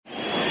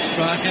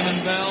Strachan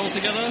and Bell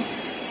together.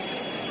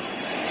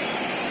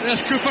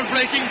 There's Cooper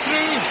breaking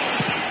through.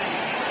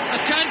 A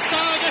chance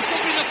now. This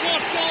will be the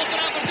fourth goal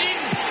for Aberdeen.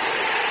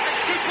 And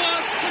Cooper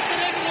puts it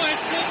in with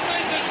John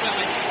Rangers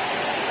Village.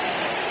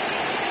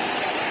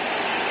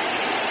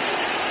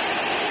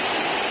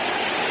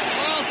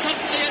 Well,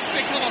 suddenly it's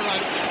become a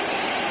rout.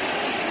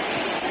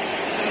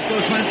 Of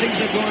course, when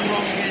things are going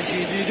wrong against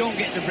you, you don't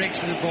get the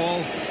breaks of the ball.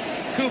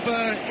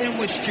 Cooper in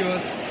with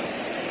Stewart.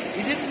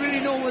 He didn't really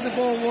know where the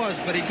ball was,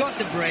 but he got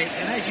the break,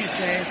 and as you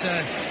say, it's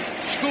a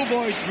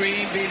schoolboy's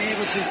dream, being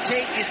able to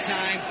take your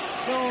time,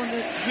 knowing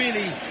that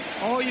really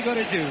all you got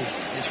to do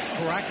is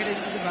crack it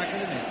into the back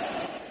of the net.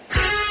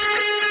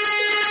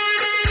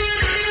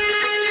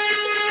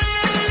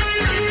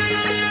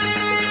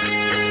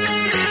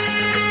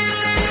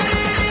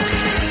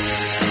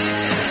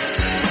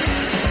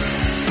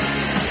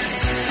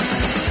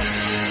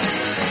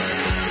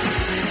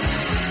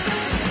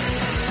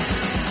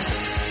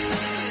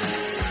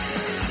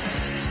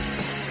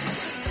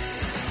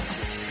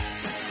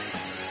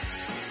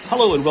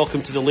 Hello and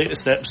welcome to the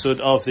latest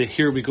episode of the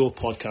Here We Go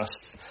podcast.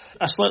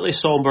 A slightly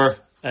sombre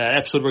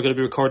episode we're going to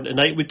be recording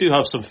tonight. We do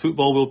have some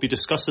football we'll be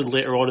discussing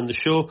later on in the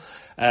show,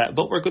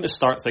 but we're going to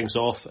start things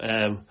off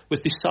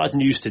with the sad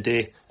news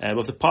today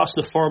of the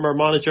passing of former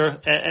manager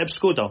Eb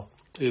Skodal,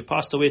 who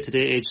passed away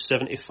today aged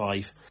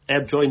 75.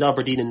 Eb joined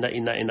Aberdeen in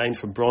 1999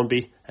 from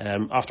Brøndby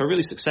after a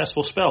really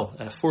successful spell.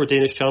 4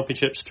 Danish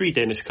championships, 3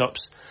 Danish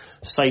cups.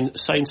 Signed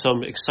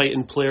some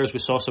exciting players. We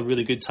saw some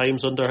really good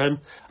times under him.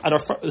 And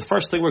the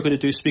first thing we're going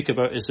to speak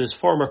about is his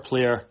former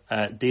player,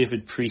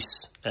 David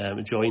Preece,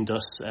 joined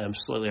us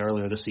slightly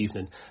earlier this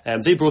evening.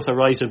 They both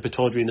arrived in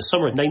Pittodrie in the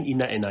summer of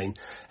 1999.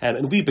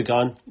 And we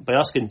began by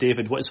asking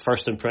David what his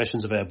first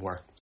impressions of Eb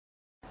were.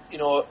 You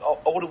know,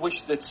 I would have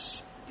wished that,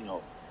 you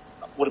know,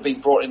 would have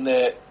been brought in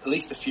there at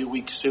least a few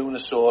weeks sooner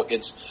so I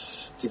could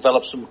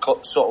develop some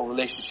sort of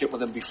relationship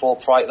with him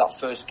prior to that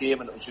first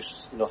game. And it was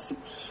just, you know,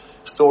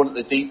 thrown at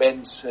the deep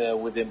end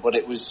with him, but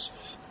it was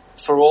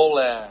for all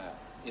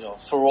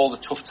the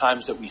tough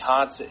times that we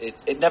had.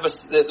 It never,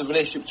 the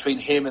relationship between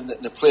him and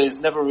the players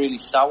never really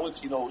soured.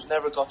 You know, it was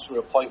never got to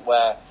a point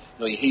where, you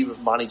know, you hear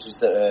of managers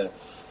that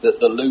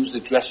lose the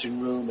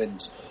dressing room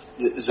and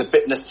there's a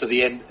bitterness to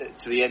the end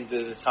of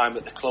the time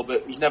at the club.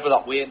 It was never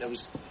that way, and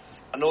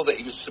I know that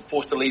he was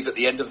supposed to leave at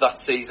the end of that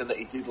season, that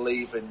he did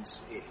leave, and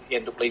he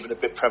ended up leaving a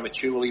bit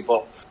prematurely,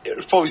 but it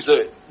was probably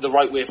the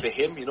right way for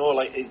him, you know,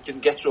 like it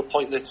didn't get to a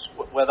point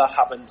where that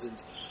happened,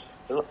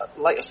 and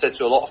like I said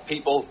to a lot of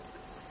people,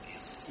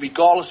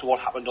 regardless of what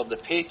happened on the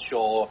pitch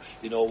or,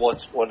 you know,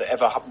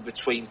 whatever happened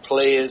between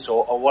players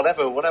or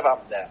whatever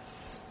happened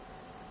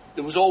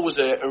there was always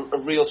a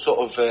real sort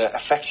of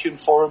affection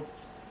for him.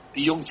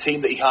 The young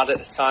team that he had at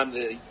the time,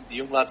 the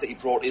young lads that he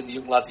brought in, the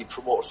young lads he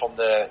promoted from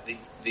the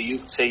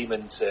youth team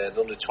and the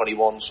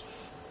under-21s,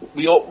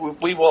 we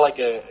were like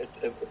a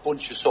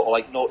bunch of sort of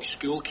like naughty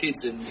school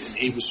kids, and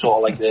he was sort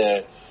of like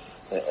a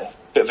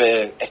bit of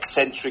an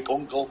eccentric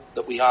uncle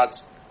that we had,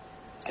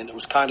 and it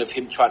was kind of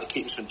him trying to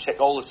keep us in check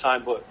all the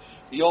time, but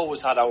we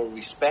always had our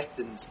respect,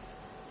 and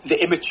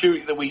the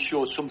immaturity that we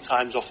showed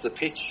sometimes off the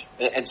pitch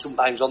and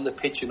sometimes on the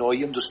pitch, you know,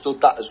 he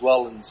understood that as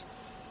well, and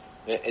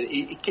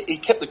he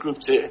kept the group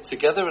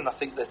together, and I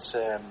think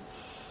that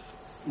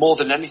more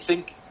than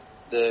anything,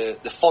 the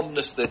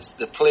fondness that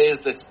the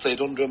players that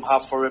played under him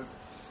have for him,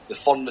 the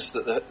fondness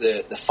that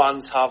the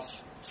fans have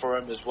for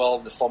him as well,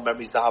 and the fond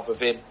memories they have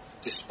of him,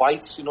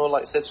 despite, you know,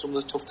 like I said, some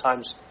of the tough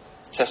times,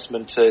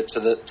 testament to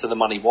the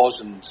man he was,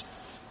 and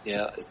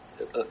yeah,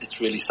 it's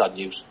really sad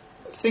news.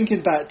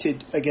 Thinking back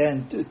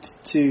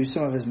to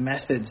some of his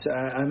methods,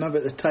 I remember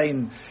at the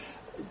time,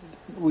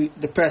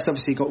 the press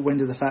obviously got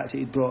wind of the fact that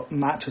he'd brought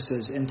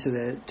mattresses into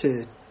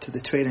the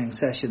training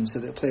sessions so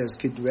that players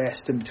could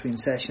rest in between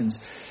sessions.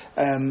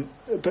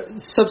 But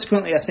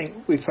subsequently, I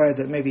think we've heard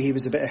that maybe he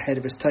was a bit ahead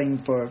of his time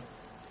for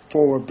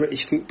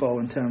British football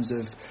in terms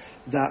of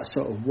that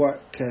sort of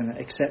work and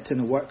accepting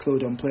the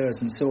workload on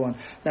players and so on.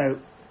 Now,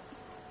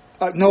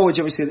 I acknowledge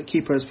obviously that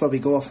keepers probably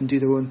go off and do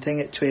their own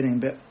thing at training,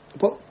 but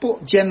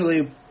what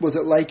generally was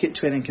it like at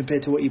training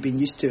compared to what you've been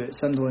used to at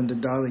Sunderland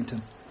and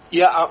Darlington?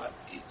 Yeah,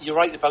 you're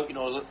right about, you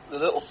know, the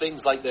little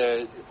things like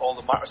all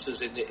the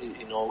mattresses in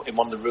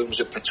one of the rooms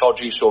at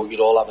Pittodrie, so you'd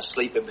all have a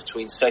sleep in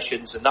between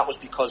sessions, and that was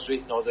because,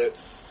 you know,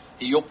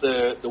 he upped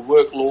the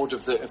workload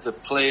of the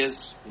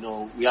players. You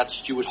know, we had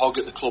Stuart Hogg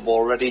at the club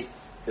already,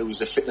 who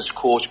was a fitness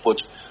coach,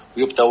 but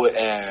we upped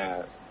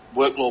our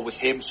workload with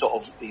him, sort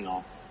of, you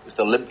know, with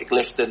Olympic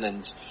lifting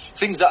and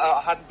things that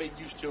I hadn't been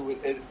used to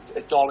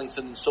at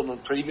Darlington and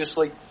Sunderland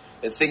previously,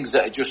 and things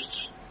that are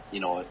just, you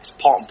know, it's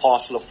part and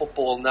parcel of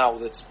football now,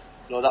 that,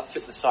 you know, that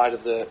fitness side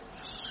of the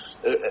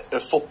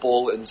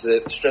football and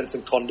the strength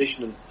and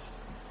conditioning.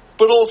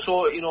 But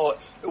also, you know,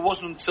 it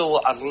wasn't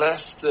until I'd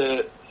left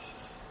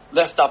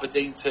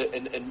Aberdeen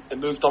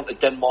and moved on to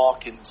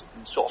Denmark and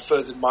sort of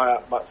furthered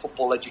my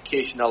football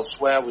education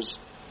elsewhere, was,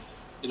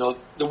 you know,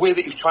 the way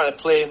that he was trying to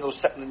play in those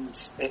second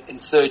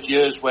and third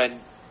years when,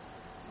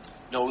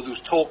 you know, there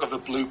was talk of a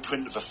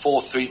blueprint of a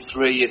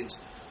 4-3-3, and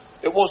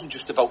it wasn't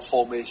just about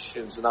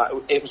formations and that.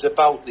 It was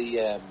about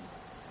the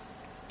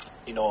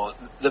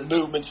the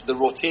movements, the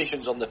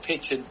rotations on the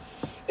pitch, and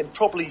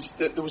probably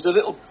there was a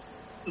little,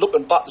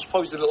 looking back, there's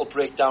probably a little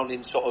breakdown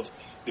in sort of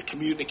the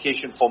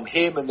communication from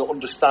him and the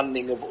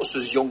understanding of us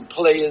as young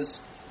players.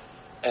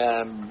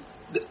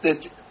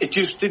 That it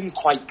just didn't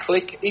quite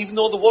click, even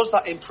though there was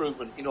that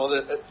improvement.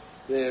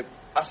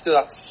 After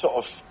that sort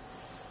of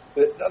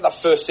that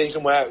first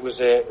season where it was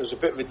a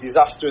bit of a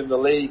disaster in the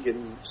league,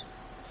 and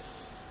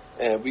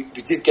we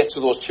did get to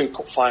those 2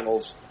 cup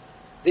finals.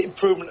 The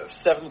improvement of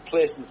 7th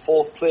place and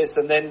 4th place,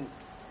 and then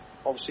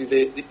obviously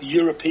the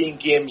European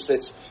games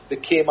that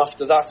came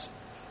after that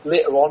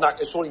later on.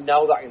 It's only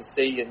now that I can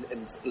see, and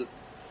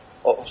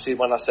obviously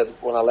when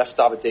I left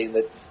Aberdeen,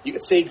 that you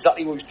could see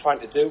exactly what he was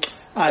trying to do.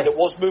 And it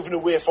was moving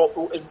away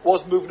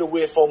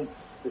from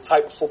the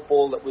type of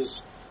football that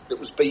was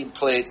being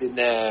played in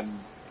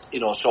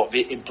sort of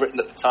in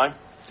Britain at the time.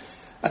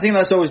 I think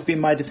that's always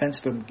been my defence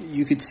of him.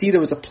 You could see there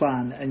was a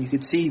plan, and you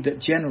could see that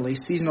generally,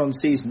 season on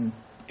season,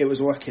 it was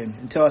working.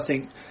 Until I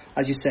think,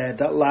 as you said,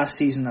 that last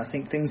season, I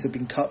think things had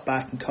been cut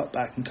back and cut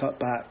back and cut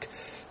back.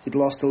 He'd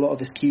lost a lot of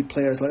his key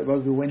players like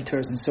Robbie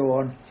Winters and so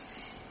on.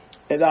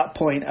 At that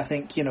point, I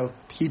think,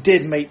 he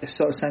did make the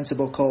sort of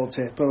sensible call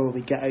to probably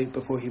get out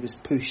before he was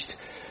pushed.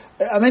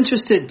 I'm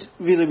interested,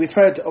 really, we've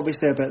heard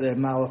obviously about the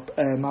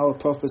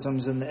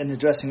malapropisms in the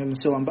dressing room and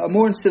so on, but I'm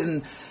more interested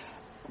in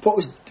what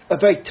was a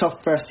very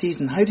tough first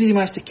season. How did he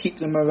manage to keep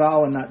the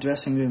morale in that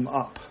dressing room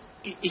up?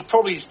 He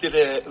probably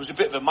it was a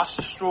bit of a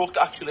masterstroke,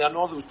 actually. I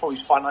know there was probably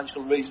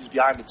financial reasons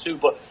behind it too,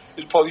 but it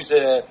was probably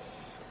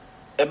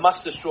a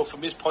masterstroke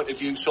from his point of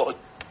view, sort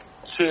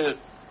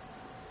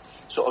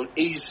of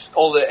ease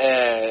all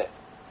the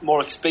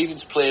more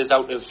experienced players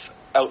out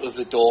of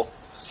the door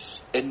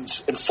and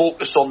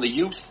focus on the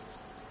youth.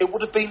 It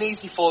would have been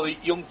easy for the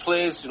young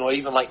players,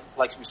 even like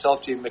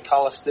myself, Jamie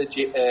McAllister,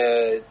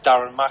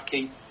 Darren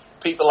Mackey,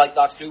 people like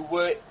that who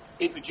were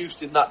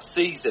introduced in that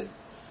season.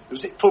 It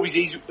was probably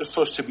easy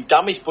for us to be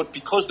damaged, but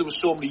because there were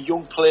so many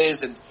young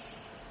players and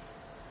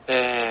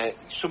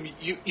some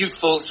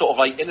youthful sort of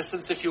like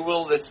innocence, if you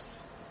will, that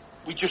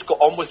we just got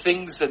on with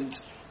things, and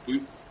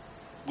we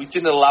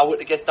didn't allow it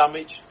to get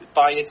damaged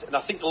by it. And I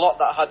think a lot of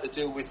that had to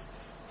do with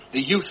the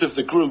youth of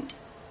the group.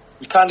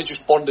 We kind of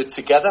just bonded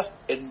together,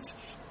 and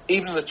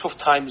even in the tough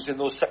times in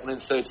those second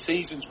and third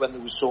seasons when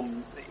there was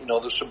some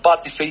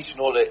bad defeats,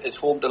 at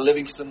home to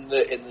Livingston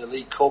in the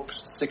League Cup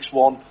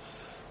 6-1,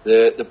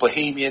 the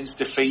Bohemians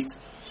defeat.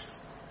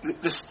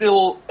 There's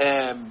still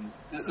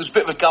there's a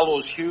bit of a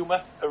gallows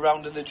humour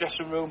around in the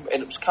dressing room,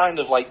 and it was kind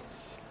of like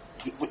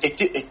it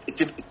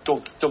did.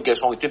 Don't get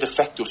us wrong, it did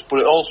affect us, but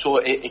it also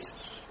it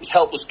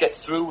helped us get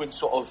through and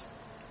sort of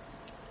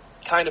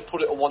kind of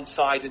put it on one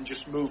side and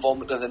just move on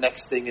to the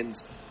next thing. And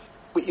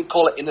we can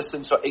call it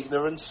innocence or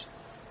ignorance,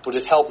 but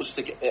it helped us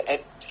to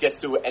get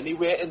through it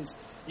anyway. And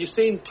you've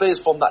seen players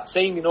from that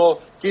team,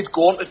 did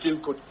go on to do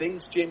good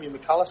things. Jamie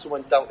McAllister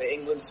went down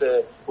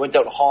to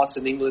Hearts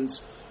in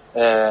England,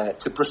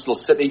 to Bristol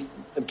City,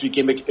 and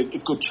became a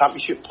good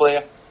Championship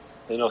player.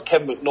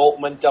 Kevin McNaughton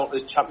went down to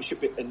the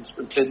Championship and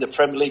played in the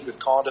Premier League with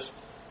Cardiff.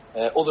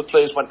 Other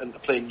players went on to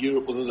play in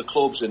Europe with other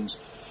clubs, and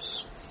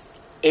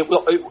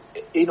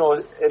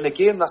and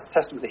again, that's a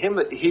testament to him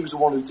that he was the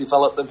one who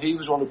developed them. He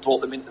was the one who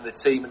brought them into the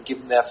team and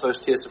given them their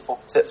first taste of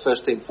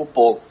first team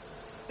football.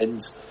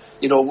 And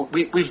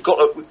we've put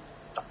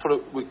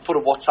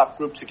a WhatsApp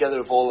group together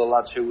of all the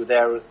lads who were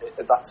there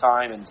at that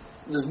time, and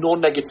there's no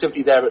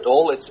negativity there at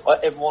all. It's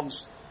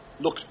everyone's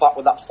looks back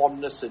with that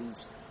fondness and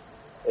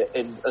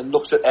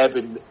looks at Eb,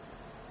 and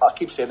I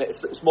keep saying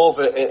it's more of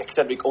an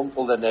eccentric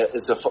uncle than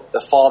as a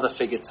father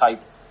figure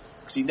type,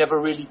 because he never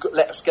really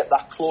let us get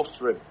that close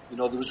to him.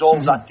 There was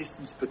always that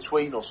distance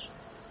between us,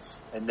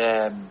 and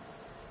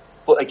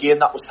but again,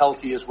 that was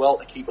healthy as well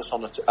to keep us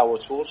on our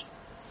toes.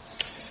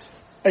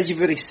 As you've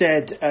already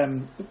said,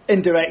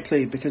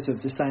 indirectly because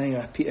of the signing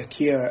of Peter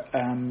Keir,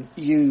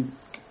 you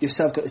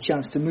yourself got the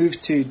chance to move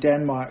to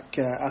Denmark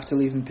after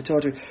leaving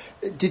Pittodrie.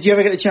 Did you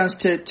ever get the chance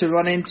to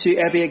run into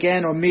Ebbe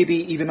again, or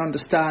maybe even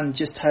understand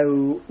just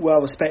how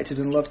well respected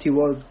and loved he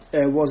was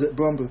at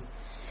Brøndby?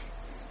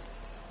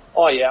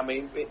 Oh yeah, I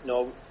mean,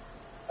 I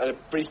had a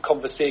brief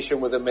conversation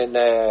with him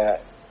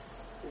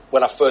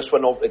when I first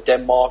went over to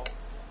Denmark.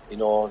 He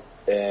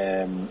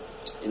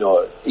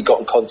got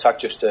in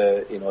contact just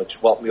to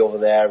just welcome me over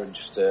there and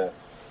just to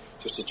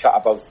chat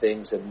about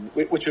things, and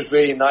which was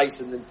really nice.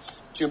 And then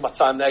during my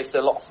time there, I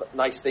said a lot of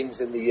nice things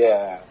in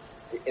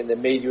the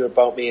media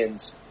about me, and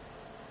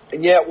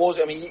yeah, it was.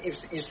 I mean,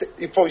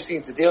 you've probably seen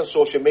it today on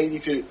social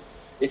media.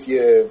 If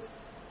you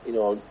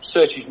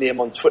search his name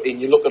on Twitter and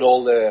you look at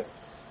all the,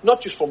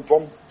 not just from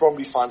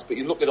Brøndby fans, but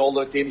you look at all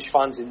the Danish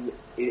fans in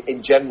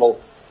general.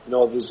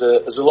 There's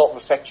a lot of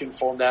affection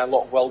for him there, a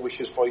lot of well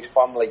wishes for his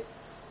family,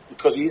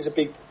 because he is a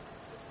big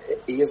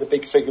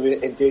figure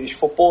in Danish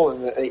football,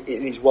 and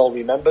he's well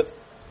remembered.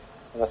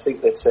 And I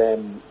think that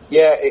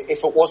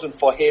if it wasn't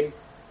for him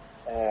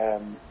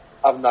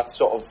having that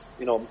sort of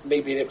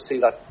maybe being able to see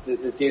that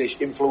the Danish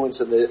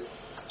influence and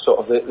sort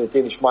of the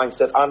Danish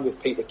mindset, and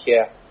with Peter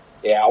Kjær,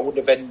 I wouldn't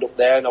have ended up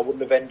there, and I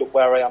wouldn't have ended up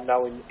where I am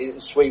now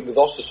in Sweden with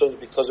Östersund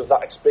because of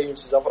that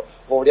experiences I've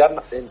already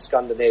had in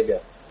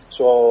Scandinavia.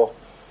 So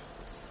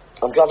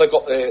I'm glad I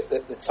got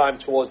the time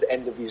towards the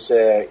end of his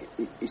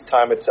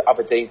time at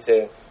Aberdeen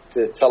to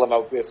tell him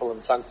how grateful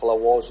and thankful I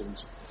was,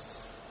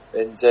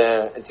 and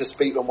to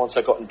speak to him once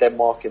I got in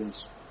Denmark,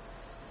 and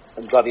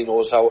I'm glad he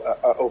knows how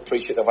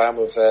appreciative I am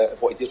of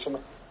what he did for me.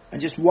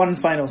 And just one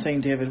final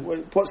thing, David,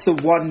 what's the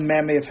one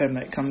memory of him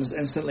that comes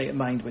instantly to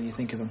mind when you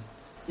think of him?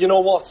 You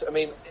know what? I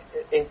mean,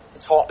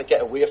 it's hard to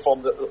get away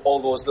from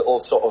all those little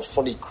sort of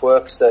funny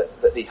quirks that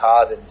he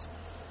had, and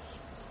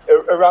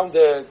around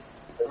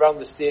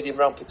the stadium,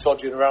 around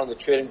Pittodrie, and around the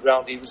training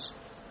ground, he was,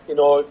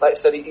 like I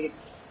said,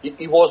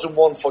 he wasn't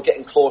one for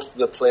getting close to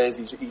the players.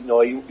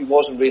 He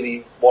wasn't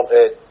really one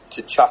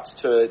to chat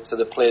to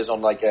the players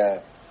on like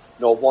a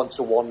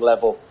one-to-one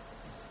level.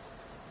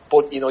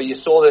 But you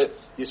saw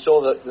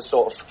the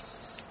sort of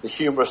the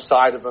humorous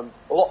side of him.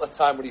 A lot of the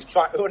time when he's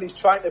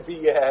trying to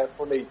be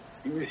funny,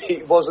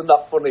 he wasn't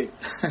that funny,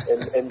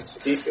 and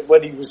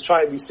when he was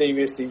trying to be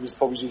serious, he was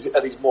probably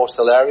at his most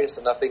hilarious.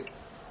 And I think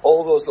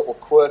all those little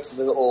quirks and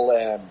the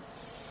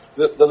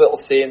little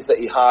sayings that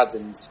he had,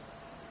 and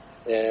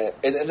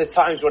the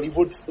times when he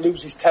would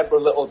lose his temper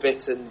a little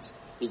bit and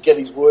he'd get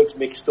his words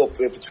mixed up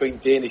between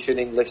Danish and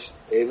English,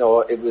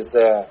 it was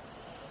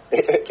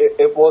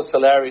it was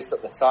hilarious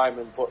at the time.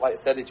 But like I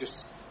said, it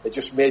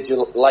just made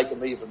you like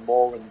him even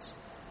more. And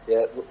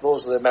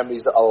those are the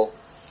memories that I'll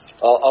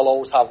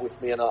always have with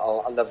me, and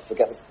I'll never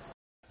forget them.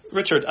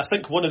 Richard, I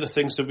think one of the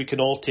things that we can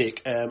all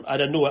take, and I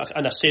know,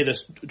 and I say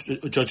this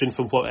judging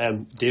from what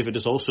David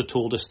has also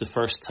told us the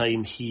first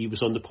time he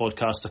was on the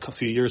podcast a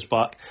few years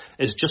back,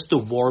 is just the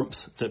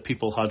warmth that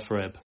people had for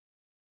Eb.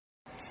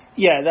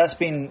 Yeah, that's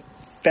been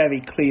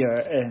very clear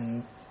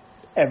in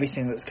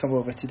everything that's come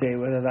over today,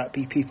 whether that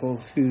be people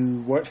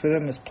who worked with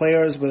him as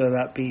players, whether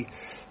that be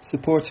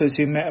supporters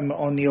who met him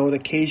on the odd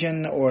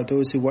occasion, or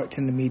those who worked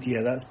in the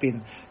media.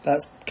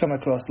 That's come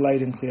across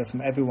loud and clear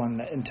from everyone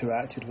that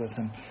interacted with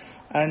him.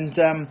 And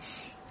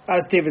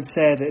as David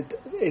said,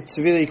 it's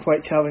really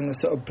quite telling the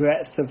sort of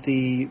breadth of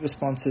the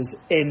responses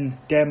in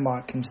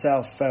Denmark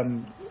himself.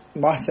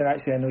 Martin,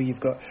 actually, I know you've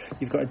got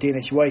a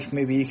Danish wife.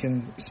 Maybe you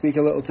can speak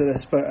a little to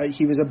this, but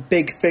he was a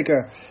big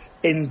figure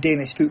in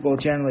Danish football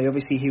generally.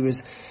 Obviously, he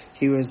was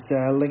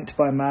linked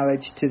by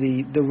marriage to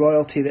the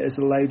royalty that is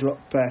the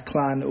Laudrup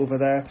clan over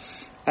there,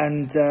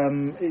 and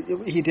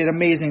he did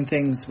amazing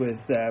things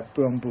with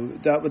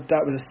Brøndby.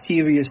 That was a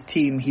serious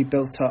team he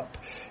built up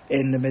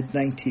in the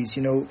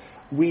mid-90s.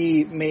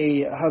 We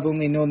may have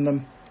only known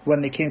them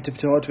when they came to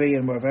Pittodrie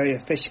and were very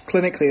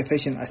clinically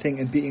efficient, I think,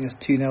 in beating us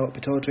 2-0 at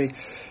Pittodrie,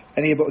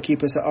 and able to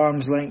keep us at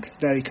arm's length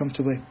very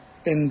comfortably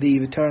in the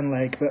return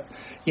leg. But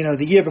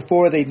the year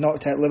before, they'd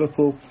knocked out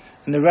Liverpool,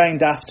 and the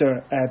round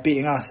after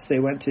beating us, they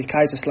went to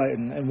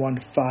Kaiserslautern and won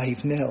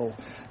 5-0.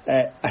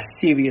 A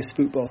serious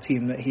football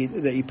team that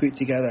he put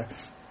together,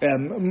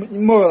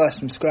 more or less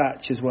from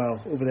scratch as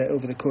well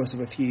over the course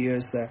of a few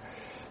years there.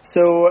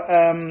 So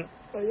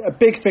a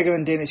big figure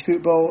in Danish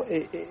football.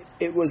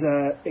 It was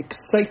a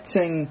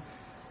exciting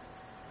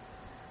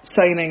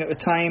signing at the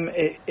time.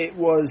 It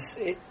was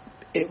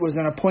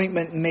an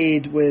appointment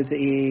made with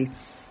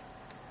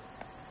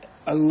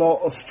a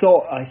lot of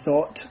thought, I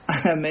thought.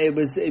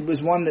 It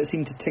was one that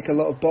seemed to tick a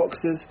lot of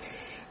boxes.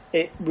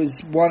 It was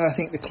one I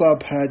think the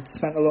club had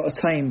spent a lot of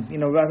time,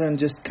 rather than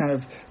just kind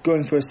of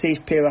going for a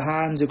safe pair of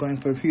hands or going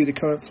for who the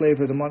current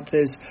flavour of the month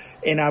is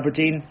in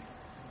Aberdeen.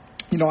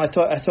 I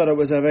thought it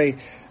was a very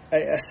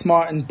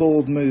smart and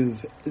bold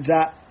move.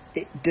 That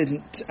it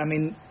didn't. I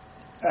mean,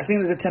 I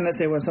think there's a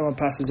tendency when someone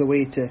passes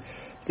away to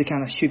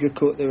kind of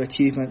sugarcoat their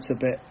achievements a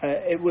bit.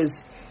 It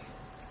was,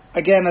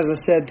 again, as I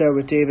said there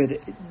with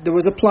David, there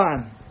was a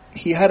plan.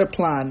 He had a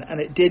plan, and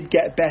it did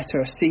get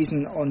better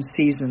season on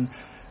season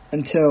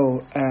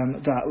until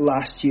that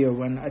last year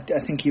when I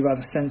think he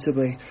rather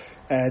sensibly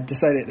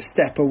decided to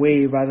step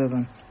away rather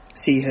than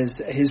see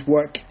his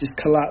work just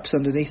collapse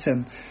underneath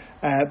him.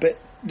 But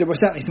there were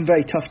certainly some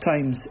very tough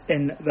times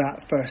in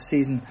that first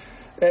season.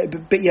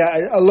 But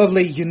yeah, a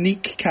lovely,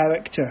 unique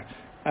character,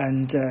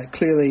 and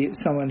clearly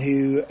someone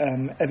who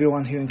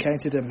everyone who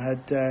encountered him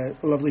had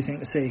a lovely thing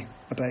to say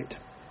about.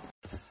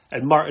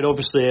 And Martin,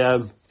 obviously,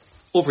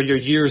 over your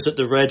years at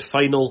the Red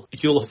final,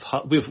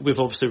 we've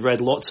obviously read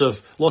lots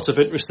of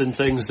interesting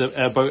things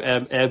about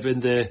Eb in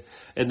the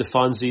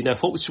fanzine. Now,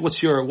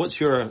 what's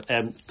your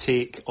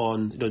take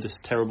on this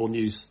terrible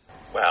news?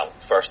 Well,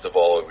 first of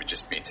all, it would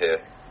just be to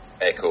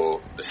echo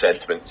the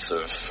sentiments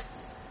of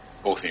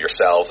both of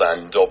yourselves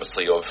and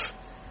obviously of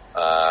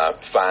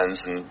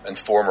fans and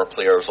former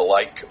players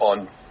alike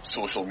on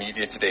social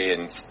media today,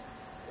 and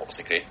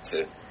obviously great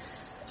to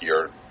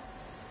hear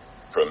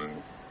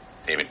from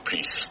David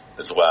Priest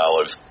as well.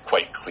 It was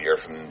quite clear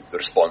from the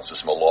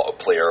responses from a lot of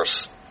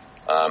players.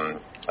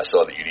 I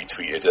saw that you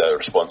retweeted a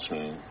response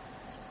from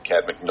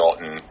Kev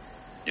McNaughton.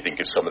 You think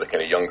of some of the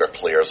kind of younger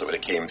players that would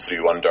have came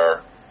through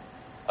under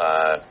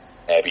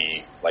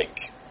Ebby,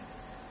 like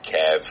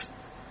Kev,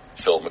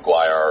 Phil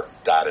Maguire,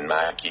 Darren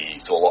Mackey,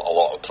 so a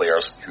lot of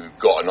players who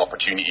got an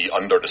opportunity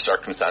under the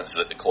circumstances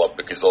at the club,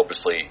 because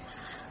obviously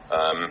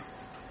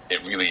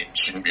it really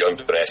shouldn't be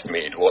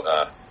underestimated what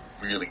a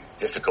really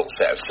difficult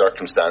set of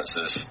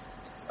circumstances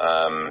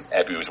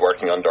Ebby was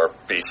working under,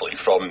 basically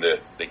from the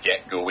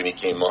get-go when he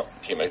came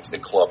out to the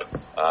club.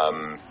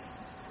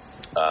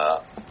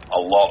 A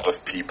lot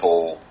of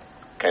people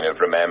kind of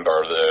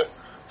remember the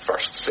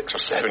first 6 or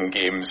 7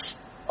 games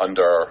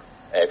under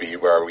Ebby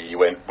where we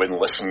went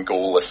winless and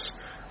goalless,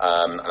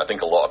 and I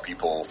think a lot of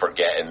people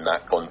forget in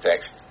that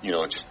context,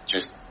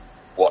 just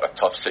what a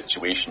tough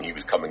situation he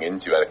was coming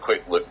into. I had a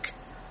quick look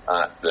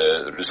at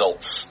the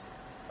results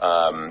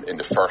in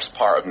the first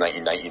part of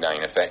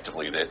 1999,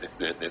 effectively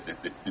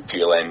the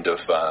tail end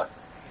of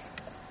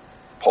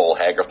Paul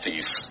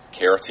Hegarty's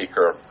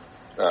caretaker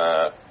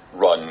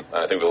run.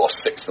 I think we lost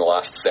 6 in the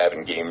last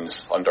 7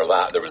 games. Under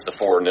that, there was the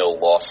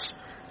 4-0 loss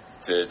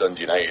to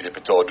Dundee United at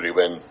Pittodrie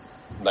when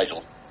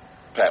Nigel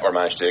Pepper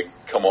managed to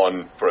come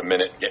on for a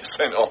minute, get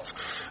sent off,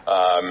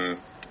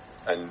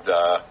 and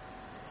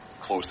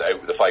closed it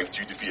out with a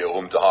 5-2 defeat at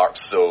home to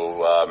Hearts.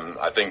 So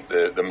I think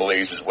the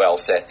malaise was well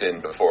set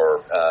in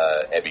before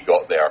Ebby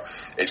got there.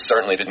 It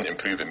certainly didn't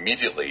improve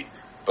immediately,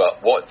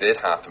 but what did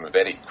happen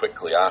very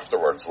quickly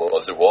afterwards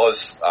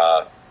was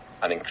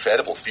an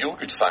incredible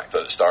feel-good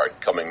factor that started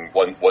coming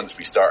once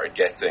we started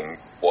getting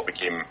what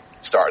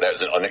started out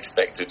as an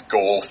unexpected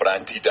goal for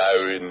Andy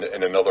Dow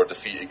in another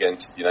defeat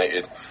against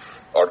United.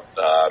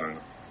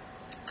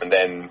 And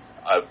then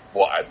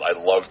what I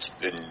loved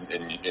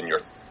in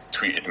your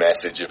tweeted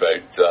message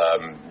about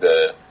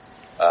the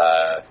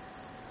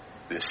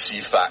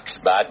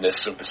CFAX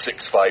madness of the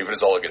 6-5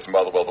 result against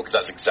Motherwell, because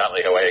that's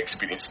exactly how I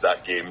experienced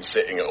that game,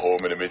 sitting at home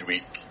in a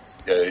midweek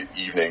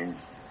evening,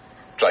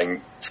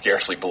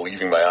 scarcely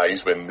believing my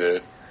eyes when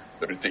the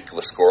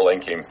ridiculous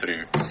scoreline came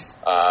through.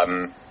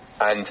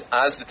 And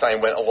as the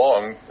time went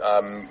along,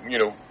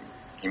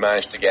 he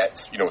managed to get,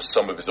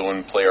 some of his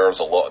own players,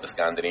 a lot of the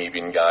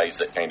Scandinavian guys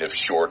that kind of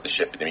shored the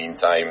ship in the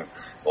meantime,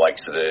 the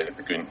likes of the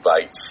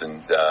Guntveits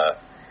and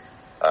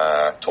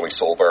Tommy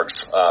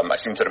Solbergs. I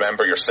seem to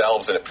remember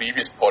yourselves in a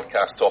previous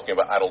podcast talking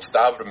about Adel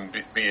Stavrum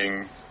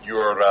being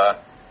your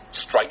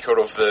striker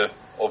of the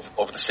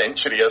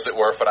century, as it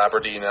were, for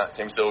Aberdeen at that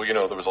time. So,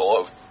 there was a lot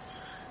of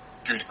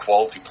good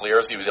quality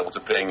players he was able to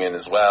bring in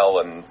as well.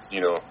 And,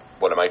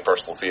 one of my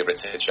personal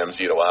favourites, Hicham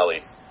Zero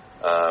Ali,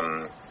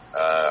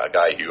 a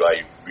guy who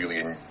I really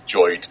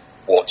enjoyed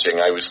watching.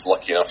 I was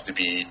lucky enough to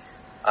be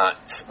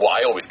at what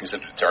I always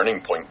considered a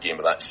turning point game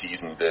of that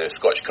season, the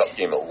Scottish Cup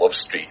game at Love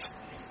Street,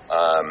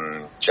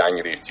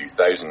 January of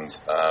 2000.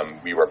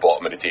 We were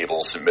bottom of the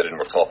table, St Mirren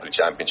were top of the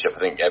championship. I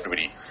think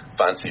everybody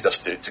fancied us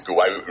to go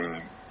out,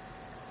 and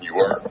you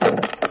were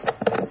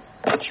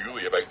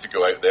duly about to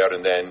go out there,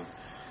 and then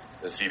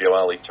Zero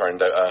Ali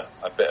turned out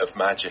a bit of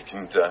magic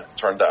and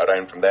turned that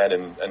around from then,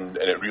 and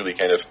it really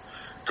kind of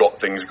got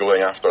things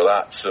going after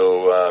that.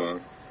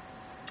 So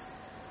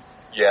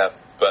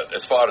but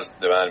as far as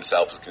the man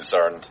himself is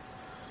concerned,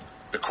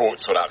 the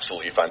quotes were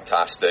absolutely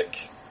fantastic.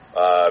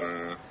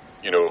 The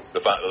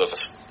fact that there's a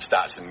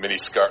Stats and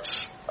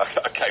Miniskirts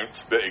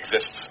account that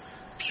exists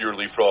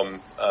purely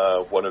from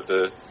one of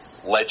the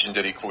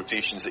legendary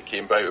quotations that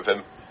came out of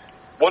him.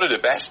 One of the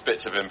best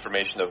bits of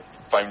information I've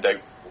found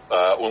out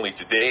only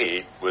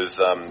today was,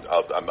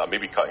 I'm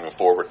maybe cutting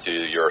forward to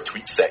your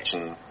tweet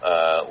section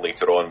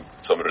later on,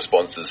 some of the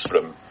responses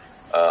from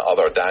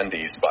other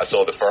dandies, but I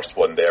saw the first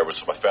one there was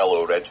from a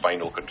fellow Red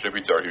Final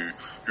contributor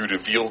who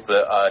revealed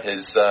that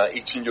his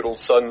 18-year-old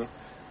son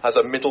has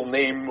a middle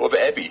name of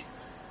Ebby.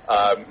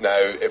 Now,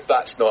 if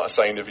that's not a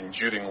sign of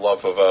enduring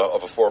love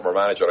of a former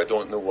manager, I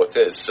don't know what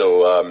is.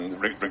 So,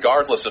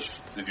 regardless of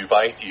the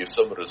dubiety of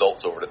some of the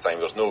results over the time,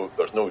 there's no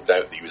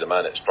doubt that he was a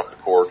man that struck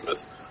a chord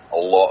with a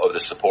lot of the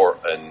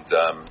support, and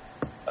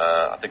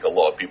I think a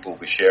lot of people will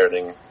be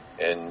sharing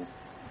in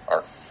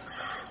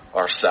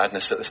our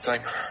sadness at this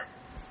time.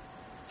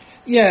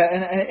 Yeah,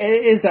 and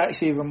it is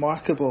actually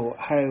remarkable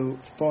how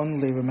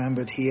fondly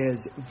remembered he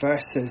is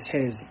versus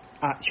his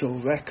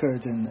actual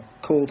record and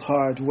cold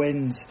hard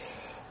wins.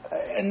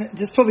 And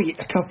there's probably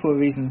a couple of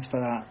reasons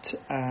for that.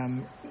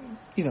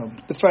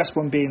 The first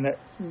one being that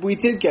we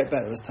did get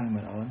better as time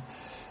went on.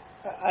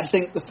 I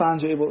think the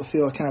fans were able to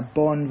feel a kind of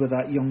bond with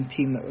that young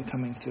team that were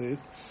coming through.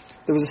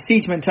 There was a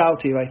siege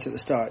mentality right at the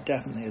start,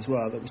 definitely, as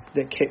well,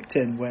 that kicked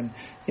in when,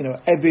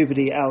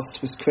 everybody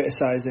else was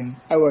criticising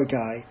our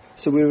guy,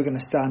 so we were going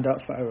to stand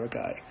up for our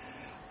guy.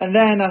 And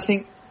then I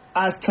think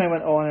as time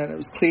went on and it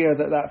was clear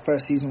that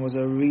first season was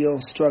a real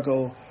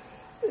struggle,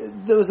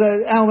 there was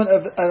an element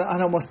of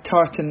an almost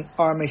tartan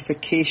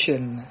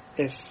armification,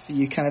 if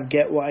you kind of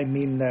get what I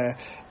mean there,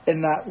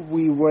 in that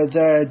we were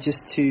there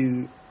just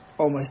to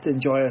almost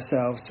enjoy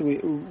ourselves. So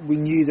we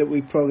knew that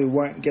we probably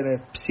weren't going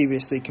to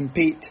seriously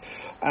compete,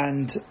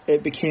 and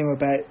it became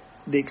about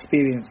the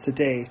experience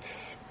today.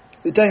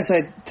 The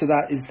downside to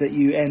that is that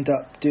you end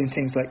up doing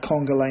things like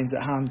conga lines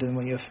at Hampden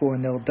when you're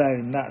 4-0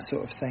 down, that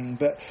sort of thing.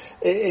 But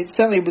it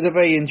certainly was a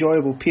very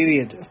enjoyable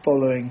period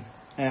following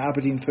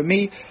Aberdeen for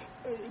me.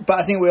 but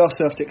I think we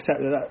also have to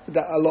accept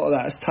that a lot of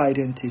that is tied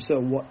into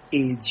sort of what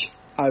age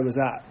I was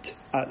at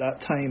that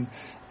time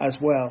as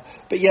well.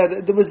 But yeah,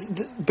 there was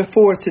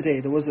before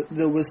today there was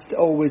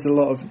always a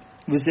lot of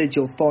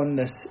residual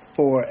fondness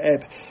for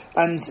Ib,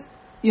 and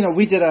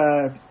we did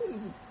a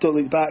Don't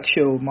Look Back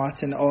show,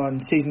 Martin, on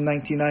season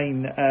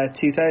 99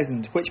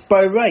 2000, which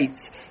by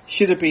rights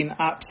should have been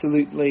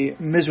absolutely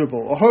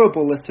miserable, a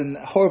horrible listen,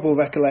 horrible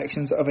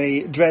recollections of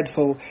a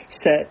dreadful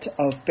set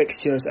of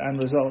fixtures and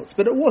results.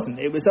 But it wasn't.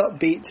 It was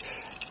upbeat,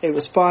 it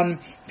was fun,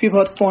 people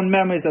had fond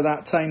memories of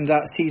that time,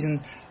 that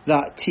season,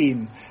 that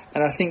team.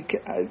 And I think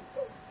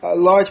a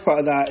large part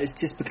of that is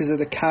just because of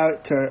the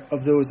character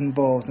of those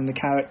involved and the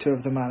character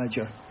of the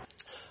manager.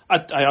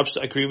 I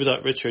absolutely agree with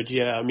that, Richard.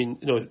 Yeah, I mean,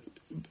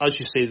 as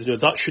you say,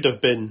 that should have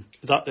been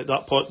that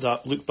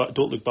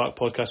Don't Look Back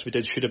podcast we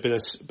did should have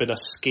been a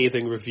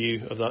scathing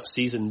review of that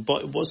season,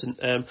 but it wasn't.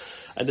 And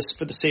it's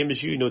for the same as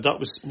that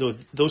was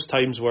those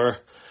times where,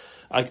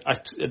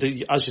 as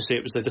you say,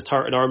 it was the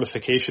tartan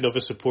armification of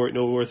a support.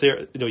 We're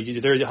there.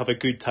 You're there to have a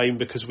good time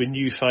because we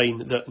knew fine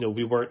that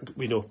we weren't.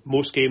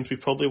 Most games we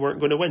probably weren't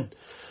going to win.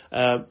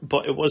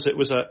 But it was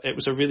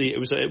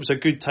a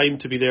good time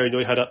to be there.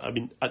 You had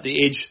at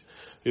the age.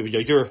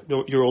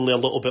 You're only a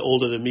little bit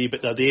older than me,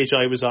 but at the age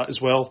I was at as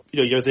well,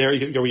 you're there.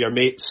 You're your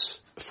mates'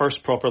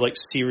 first proper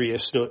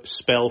serious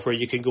spell where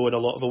you can go in a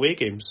lot of away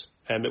games.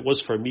 It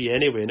was for me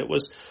anyway, and it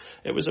was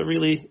a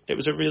really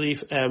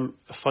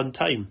fun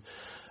time.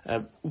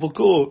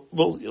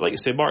 Like I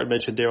say, Martin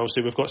mentioned there.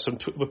 Obviously, we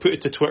put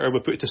it to Twitter, we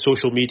put it to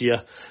social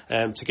media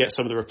to get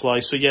some of the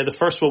replies. So yeah, the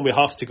first one we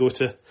have to go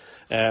to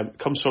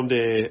comes from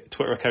the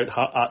Twitter account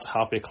at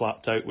Happy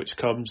Clapped Out, which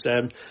comes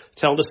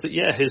telling us that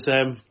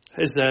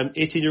his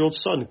 18-year-old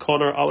son,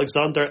 Connor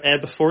Alexander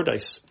Ebb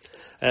Fordyce,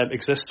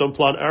 exists on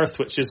planet Earth,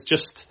 which is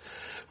just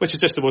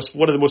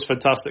one of the most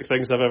fantastic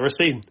things I've ever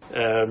seen.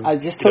 I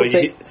just hope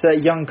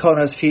that young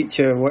Connor's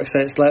future works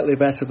out slightly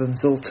better than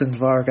Zoltan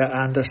Varga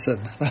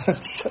Anderson.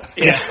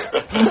 Yeah.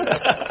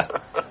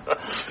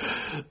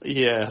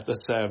 Yeah,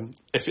 that's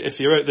if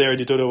you're out there and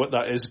you don't know what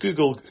that is,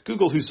 Google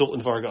who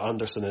Zoltan Varga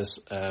Anderson is.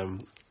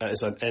 It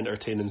is an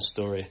entertaining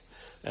story,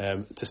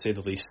 to say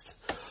the least.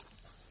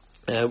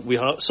 We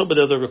have some of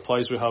the other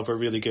replies we have are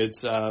really good.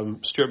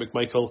 Stuart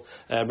McMichael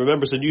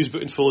remembers the news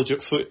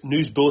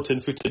bulletin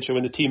footage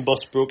when the team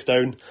bus broke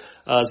down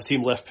as the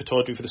team left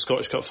Pittodrie for the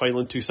Scottish Cup final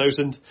in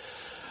 2000,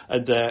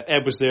 and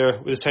Ebb was there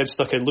with his head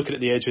stuck in, looking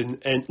at the engine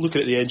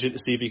to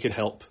see if he could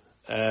help.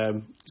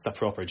 He's a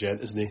proper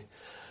gent, isn't he?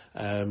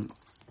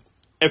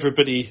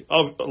 Everybody, a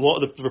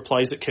lot of the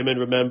replies that came in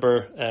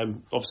remember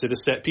obviously the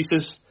set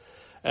pieces.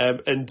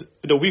 And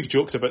we've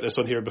joked about this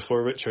on here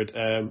before, Richard,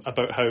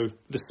 about how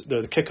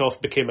the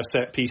kickoff became a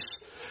set piece,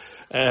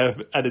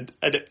 and it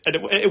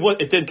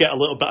did get a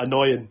little bit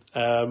annoying,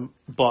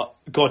 but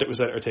God, it was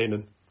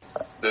entertaining.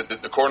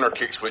 The corner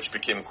kicks, which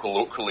became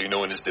colloquially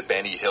known as the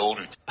Benny Hill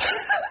route.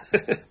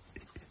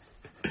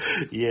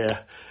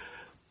 Yeah.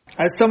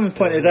 As someone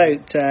pointed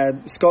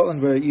out,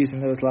 Scotland were using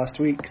those last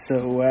week,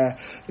 so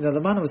the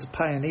man was a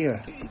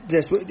pioneer.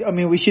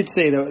 We should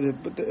say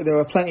that there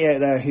are plenty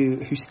out there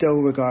who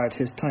still regard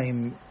his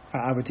time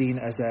at Aberdeen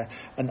as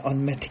an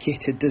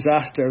unmitigated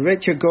disaster.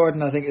 Richard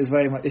Gordon, I think, is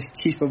very much is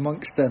chief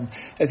amongst them.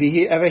 If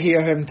you ever hear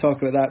him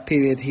talk about that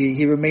period,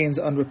 he remains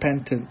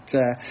unrepentant.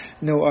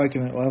 No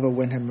argument will ever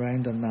win him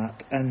round on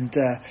that. And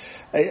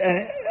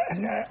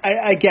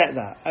I get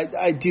that.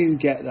 I do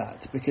get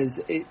that,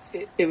 because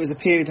it was a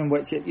period in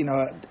which a lot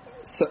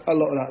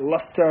of that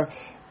lustre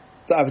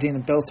that Aberdeen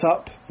had built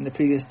up in the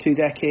previous 2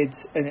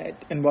 decades,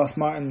 and whilst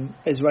Martin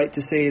is right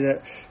to say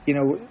that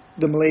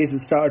the malaise had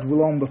started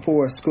long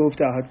before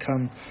Skovdahl had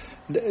come,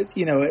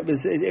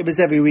 it was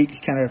every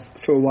week kind of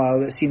for a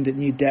while it seemed that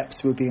new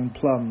depths were being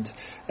plumbed.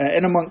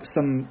 In amongst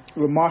some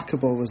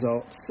remarkable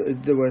results,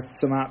 there were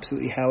some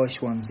absolutely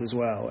hellish ones as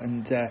well,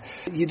 and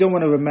you don't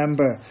want to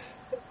remember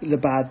the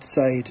bad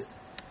side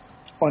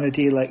on a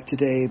day like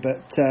today,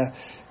 but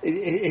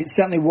it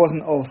certainly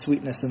wasn't all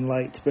sweetness and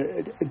light.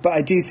 But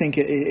I do think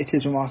it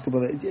is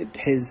remarkable that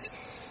his,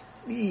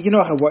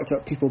 how worked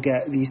up people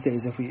get these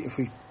days if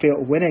we fail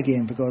to win a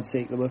game, for God's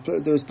sake. There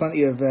was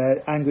plenty of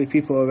angry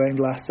people around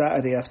last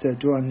Saturday after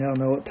drawing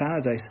 0-0 at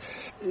Tannadice.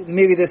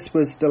 Maybe this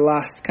was the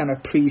last kind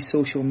of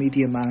pre-social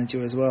media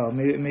manager as well.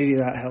 Maybe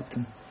that helped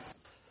him.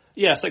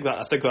 Yeah, I think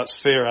that's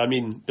fair. I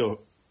mean,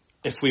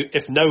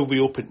 if now we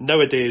open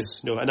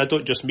nowadays, and I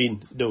don't just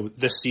mean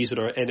this season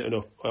or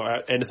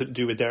anything to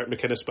do with Derek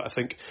McInnes, but I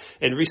think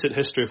in recent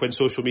history, when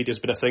social media has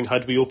been a thing,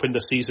 had we opened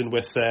a season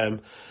with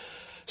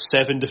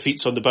 7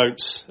 defeats on the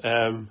bounce,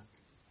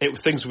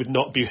 things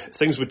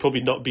would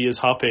probably not be as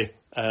happy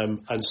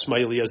and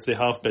smiley as they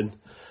have been.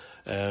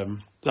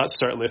 That's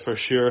certainly for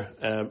sure.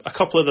 A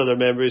couple of other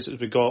memories that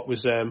we got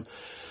was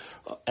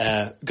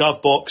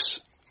Gav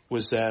Box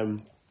was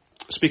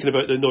speaking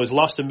about his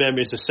lasting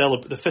memories,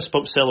 the fist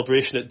pump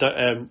celebration at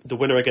the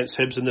winner against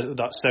Hibs in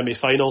that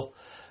semi-final.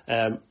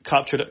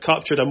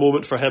 Captured a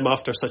moment for him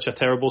after such a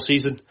terrible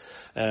season.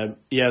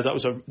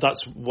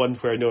 That's one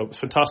where it was a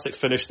fantastic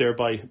finish there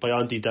by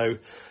Andy Dow.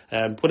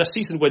 When a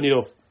season when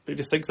I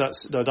just think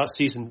that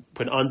season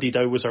when Andy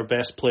Dow was our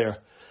best player.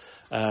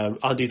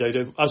 Andy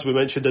Dow, as we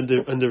mentioned in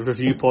the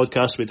review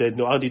podcast we did,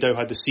 Andy Dow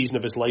had the season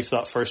of his life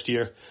that first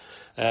year.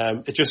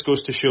 It just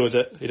goes to show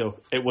that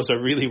it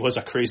was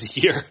a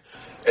crazy year.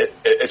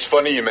 It's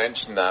funny you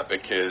mention that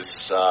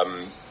because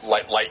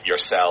like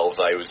yourselves,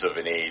 I was of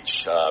an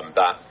age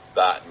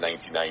that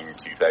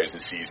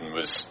 99-2000 season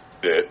was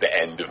the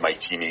end of my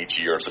teenage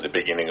years at the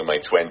beginning of my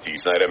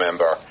 20s, and I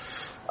remember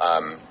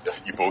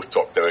you both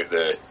talked about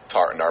the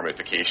tartan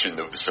armification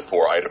of the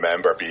support. I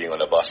remember being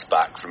on a bus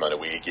back from an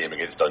away game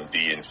against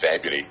Dundee in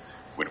February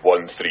with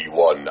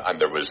 1-3-1, and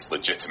there was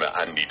legitimate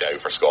Andy Dow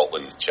for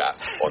Scotland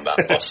chat on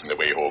that bus on the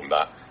way home.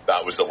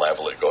 That was the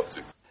level it got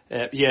to.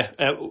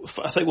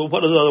 I think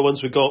one of the other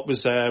ones we got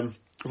was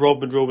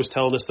Rob Monroe was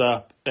telling us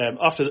that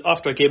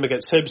after a game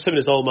against him and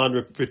his old man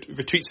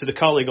retreats to the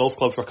Carling Golf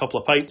Club for a couple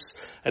of pints,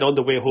 and on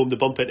the way home they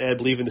bump into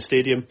Eb leaving the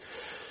stadium.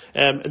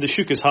 And they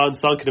shook his hand,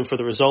 thanking him for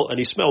the result, and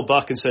he smiled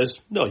back and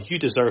says, "No, you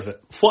deserve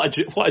it." What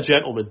a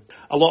gentleman!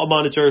 A lot of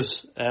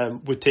managers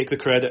would take the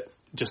credit,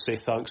 just say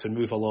thanks and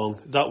move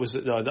along.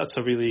 It's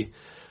a really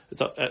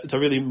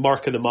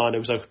mark of the man. It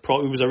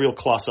was a real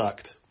class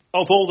act.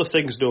 Of all the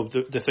things,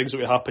 the things that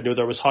would happen,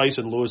 there was highs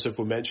and lows that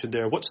we mentioned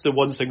there. What's the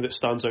one thing that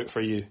stands out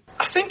for you?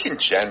 I think in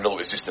general it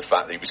was just the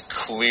fact that he was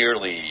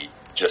clearly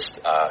just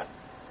a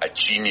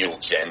genial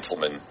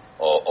gentleman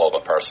of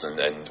a person,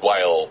 and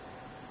while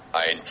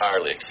I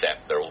entirely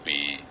accept there will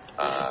be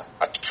a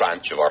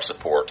tranche of our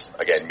support,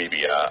 again,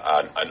 maybe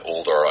an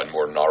older and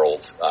more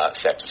gnarled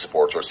set of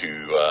supporters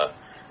who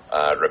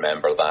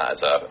remember that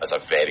as a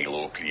very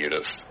low period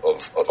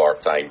of our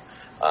time.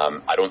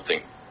 I don't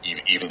think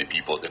even the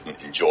people that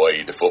didn't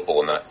enjoy the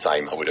football in that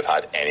time would have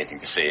had anything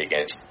to say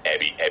against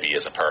Ebby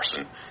as a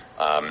person.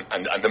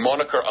 And the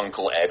moniker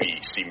Uncle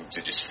Ebby seemed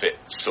to just fit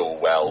so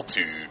well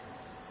to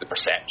the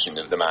perception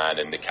of the man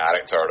and the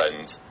character,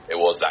 and it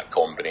was that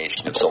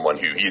combination of someone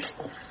who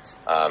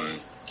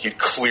he'd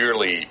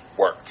clearly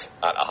worked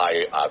at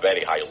a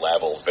very high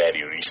level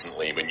very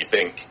recently. When you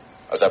think,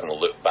 I was having a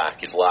look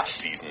back, his last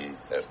season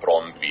at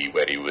Brøndby,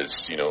 where he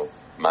was,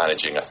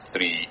 managing a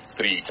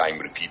three-time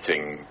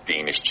repeating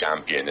Danish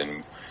champion,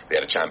 and they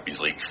had a Champions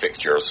League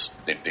fixtures.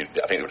 I think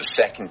they were the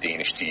second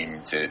Danish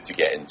team to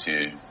get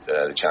into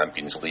the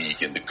Champions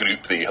League, and the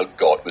group they had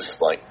got was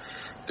like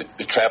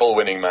the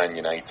treble-winning Man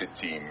United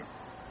team,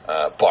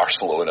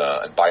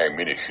 Barcelona and Bayern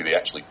Munich, who they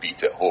actually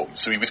beat at home.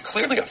 So he was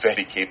clearly a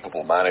very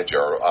capable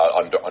manager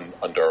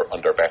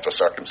under better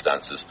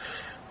circumstances.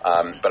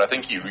 But I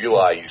think he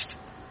realised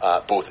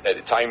both at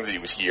the time that he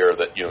was here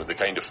that the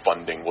kind of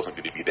funding wasn't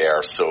going to be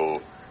there.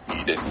 So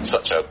he did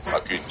such a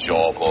good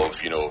job of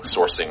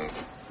sourcing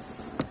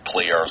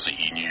players that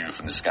he knew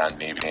from the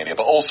Scandinavian area,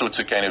 but also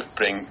to kind of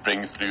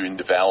bring through and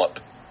develop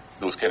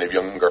those kind of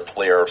younger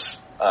players.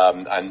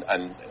 And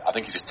I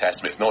think he's just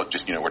testament. It's not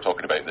just we're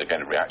talking about the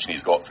kind of reaction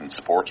he's got from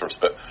supporters,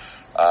 but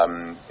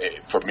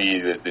for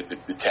me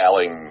the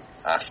telling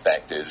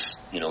aspect is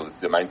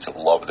the amount of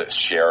love that's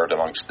shared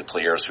amongst the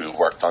players who have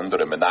worked under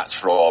him, and that's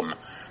from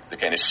the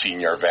kind of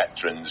senior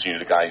veterans,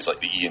 the guys like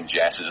the Ian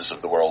Jesses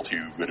of the world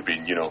who would have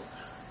been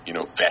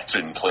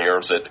veteran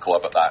players at the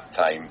club at that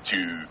time,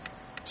 to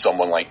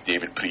someone like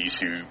David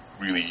Priest, who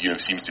really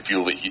seems to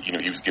feel that he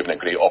was given a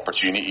great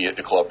opportunity at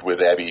the club with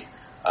Ebby.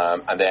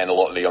 And then a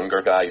lot of the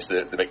younger guys,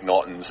 the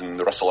McNaughtons and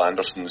the Russell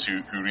Andersons,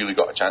 who really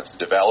got a chance to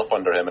develop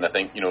under him. And I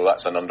think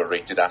that's an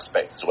underrated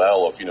aspect as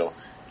well of he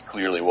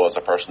clearly was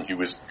a person who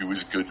was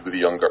good with the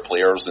younger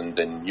players, and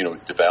then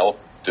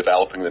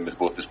developing them as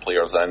both as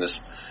players and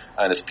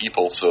as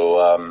people. So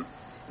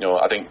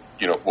I think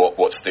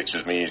what sticks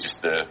with me is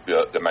just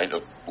the amount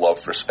of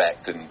love,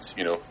 respect, and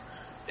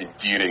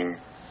endearing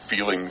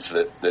feelings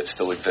that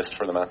still exist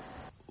for the man.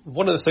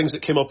 One of the things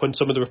that came up on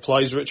some of the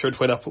replies, Richard,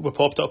 when we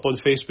popped up on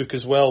Facebook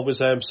as well, was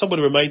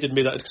someone reminded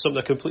me that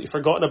something I completely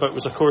forgotten about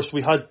was, of course,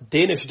 we had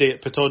Danish Day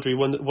at Pittodrie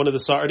one of the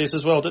Saturdays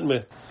as well, didn't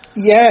we?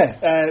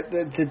 Yeah,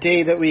 the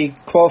day that we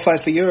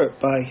qualified for Europe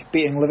by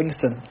beating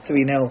Livingston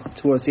 3-0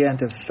 towards the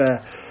end of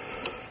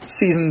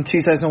season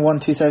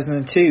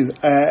 2001-2002.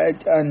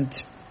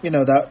 And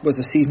that was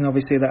a season,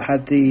 obviously, that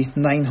had the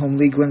 9 home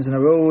league wins in a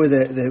row,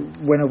 the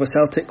win over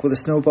Celtic with the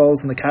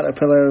Snowballs and the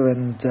Caterpillar,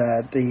 and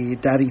the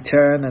Daddy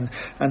Turn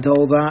and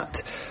all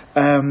that.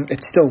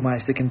 It still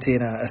managed to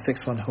contain a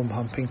 6-1 home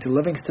humping to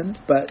Livingston,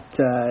 but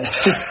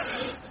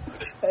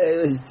it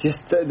was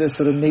just the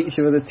sort of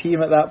nature of the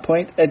team at that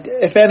point.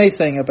 If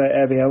anything about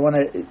Ebby, I want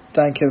to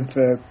thank him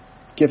for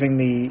giving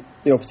me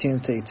the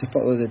opportunity to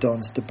follow the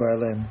Dons to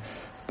Berlin,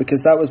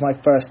 because that was my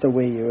first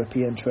away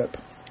European trip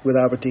with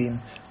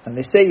Aberdeen, and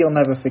they say you'll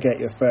never forget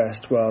your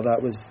first. Well,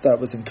 that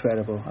was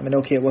incredible. I mean,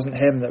 okay, it wasn't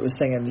him that was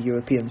singing the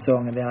European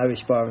song in the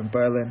Irish bar in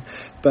Berlin,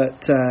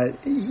 but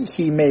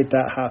he made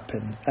that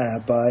happen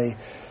by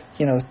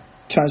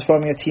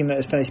transforming a team that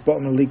has finished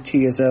bottom of the league 2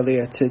 years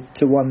earlier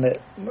to one that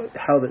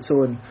held its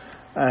own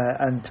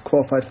and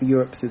qualified for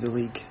Europe through the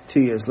league 2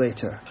 years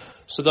later.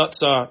 So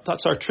that's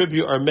our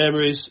tribute, our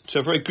memories to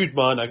a very good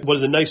man, one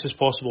of the nicest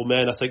possible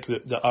men I think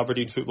that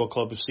Aberdeen Football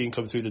Club have seen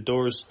come through the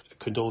doors.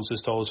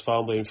 Condolences to all his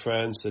family and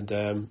friends, and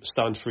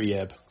stand for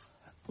Yeb.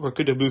 We're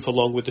going to move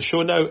along with the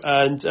show now,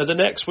 and the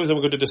next one that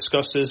we're going to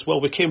discuss is, well,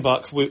 we came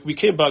back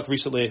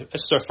recently.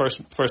 This is our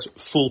first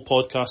full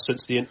podcast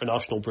since the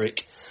international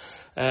break,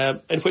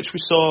 in which we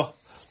saw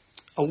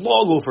a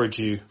long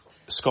overdue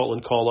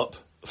Scotland call-up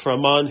for a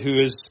man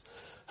who has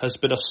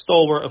been a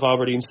stalwart of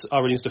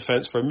Aberdeen's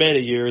defence for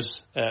many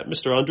years,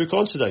 Mr. Andrew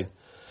Considine.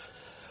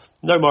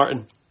 Now,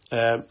 Martin,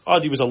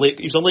 Andy was a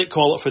late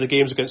call-up for the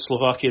games against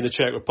Slovakia and the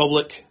Czech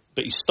Republic,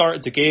 but he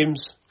started the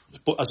games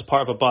as a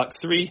part of a back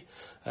three.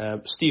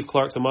 Steve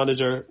Clark, the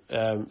manager,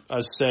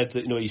 has said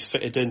that he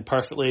fitted in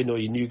perfectly.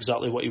 He knew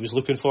exactly what he was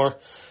looking for,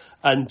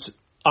 and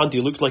Andy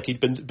looked like he'd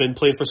been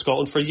playing for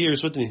Scotland for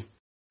years, wouldn't he?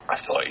 I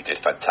thought he did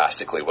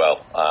fantastically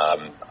well.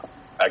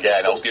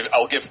 Again,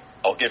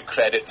 I'll give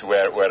credit to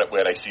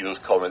where I see those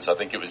comments. I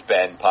think it was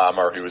Ben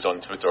Palmer who was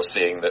on Twitter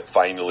saying that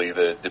finally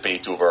the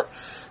debate over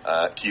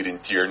Kieran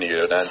Tierney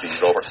and Andy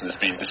Robertson has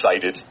been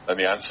decided, and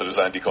the answer is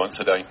Andy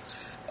Considine.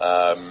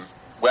 I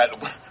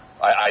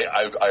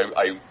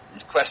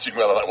question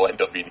whether that will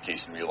end up being the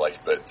case in real life,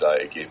 but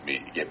it gave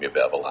me a bit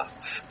of a laugh.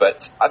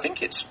 But I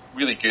think it's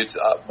really good.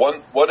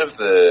 One of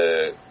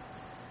the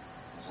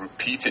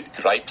repeated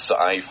gripes that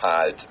I've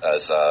had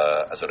as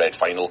a Red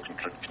Final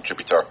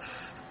contributor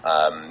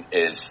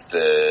is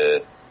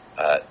the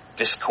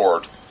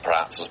discord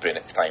perhaps has been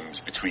at times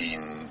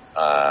between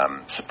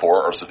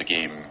supporters of the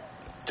game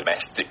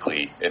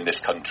domestically in this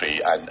country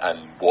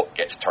and what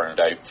gets turned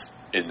out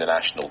in the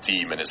national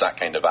team, and it's that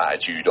kind of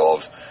attitude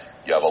of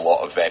you have a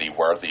lot of very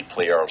worthy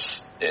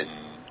players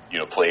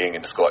playing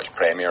in the Scottish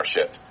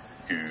Premiership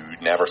who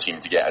never seem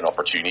to get an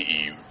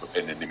opportunity,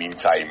 and in the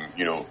meantime,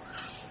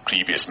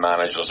 previous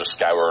managers have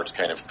scoured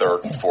kind of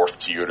third and fourth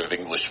tier of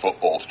English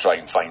football to try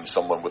and find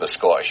someone with a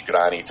Scottish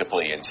granny to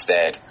play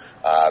instead.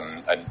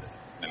 And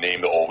the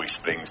name that always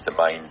springs to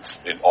mind,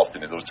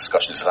 often in those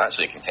discussions, is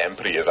actually a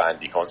contemporary of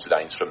Andy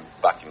Considine's from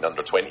back in the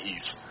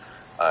under-20s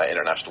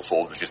international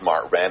fold, which is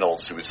Mark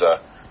Reynolds, who was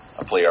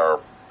a player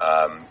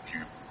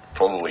who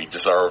probably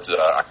deserved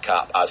a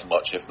cap as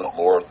much, if not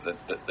more,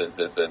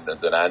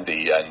 than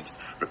Andy, and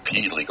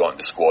repeatedly got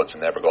into squads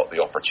and never got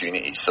the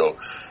opportunity. So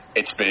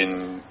it's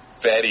been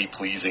very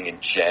pleasing in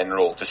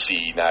general to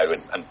see now,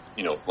 and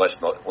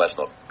let's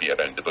not be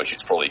around the bush.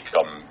 It's probably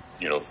come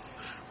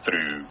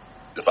through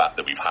the fact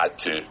that we've had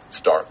to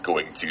start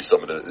going to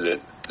some of the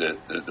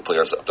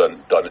players that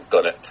have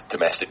done it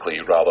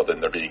domestically rather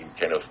than there being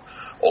kind of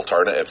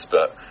alternatives.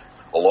 But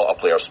a lot of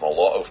players from a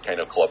lot of kind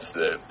of clubs,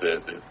 the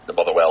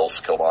Motherwells,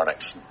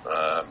 Kilmarnocks,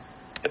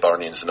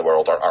 Hibernians in the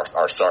world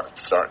are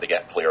starting to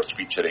get players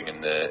featuring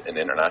in the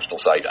international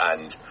side.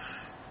 And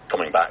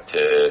coming back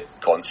to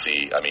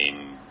Consi, I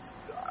mean,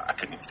 I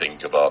couldn't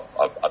think of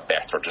a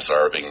better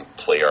deserving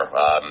player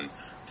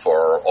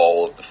for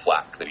all of the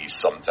flack that he's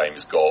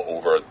sometimes got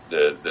over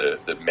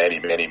the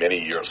many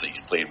years that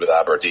he's played with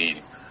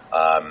Aberdeen.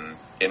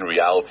 In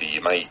reality,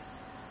 you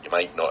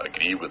might not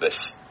agree with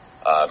this,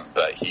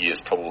 but he has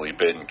probably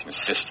been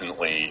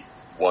consistently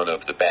one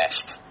of the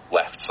best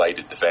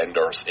left-sided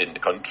defenders in the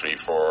country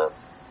for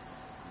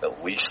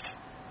at least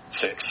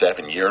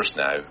 6-7 years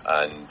now.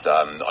 And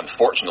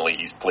unfortunately,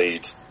 he's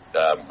played,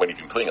 when he's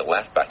been playing at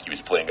left-back, he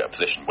was playing at a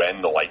position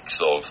when the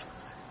likes of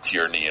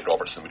Tierney and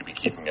Robertson would be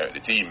keeping out of the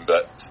team.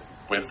 But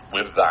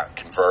with that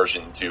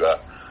conversion to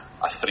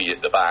a three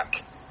at the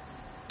back,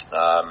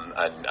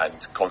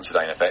 and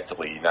Considine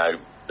effectively now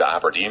that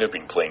Aberdeen have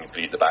been playing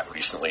three at the back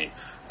recently,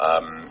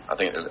 I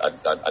think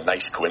a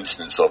nice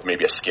coincidence of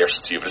maybe a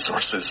scarcity of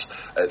resources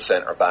at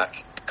centre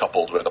back,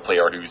 coupled with a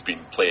player who's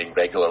been playing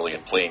regularly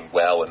and playing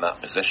well in that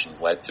position,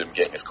 led to him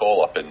getting his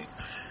call up. And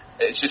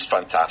it's just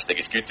fantastic.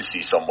 It's good to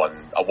see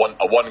someone, a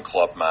one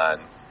club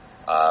man.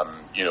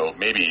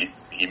 Maybe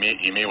he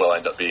may well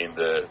end up being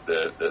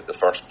the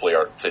first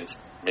player since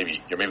you're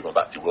maybe going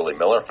back to Willie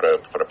Miller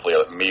for a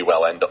player that may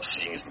well end up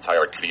seeing his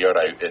entire career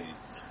out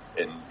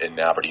in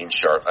the Aberdeen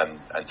shirt,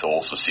 and to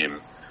also see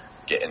him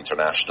get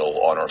international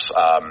honours.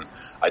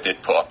 I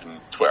did put up in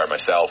Twitter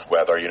myself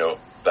whether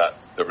that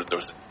there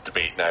was a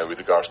debate now with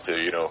regards to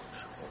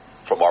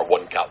from our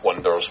one cap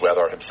wonders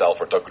whether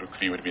himself or Doug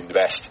Rookfee would have been the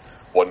best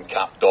one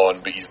cap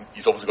Don, but he's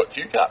obviously got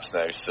two caps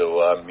now,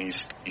 so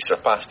he's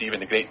surpassed even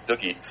the great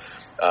Dougie.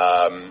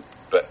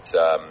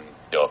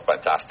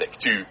 Fantastic.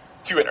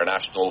 Two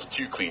internationals,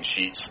 2 clean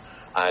sheets,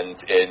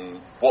 and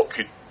in what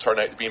could turn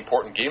out to be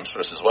important games for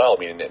us as well. I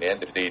mean, at the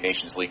end of the day,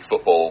 Nations League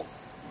football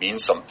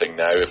means something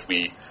now. If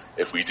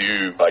we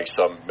do, by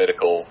some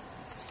miracle,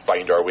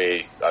 find our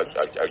way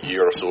a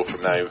year or so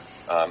from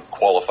now,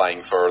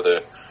 qualifying for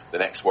the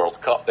next World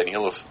Cup, then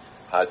he'll have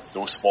had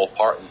no small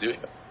part in doing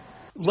it.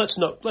 Let's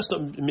not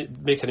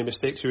make any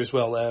mistakes here as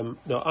well.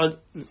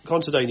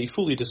 Considine, he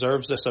fully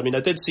deserves this. I mean,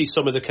 I did see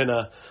some of the kind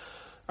of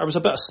there was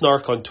a bit of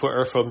snark on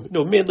Twitter from,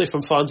 mainly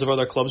from fans of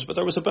other clubs, but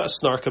there was a bit of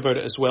snark about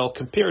it as well,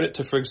 comparing it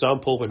to, for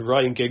example, when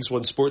Ryan Giggs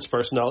won Sports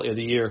Personality of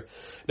the Year.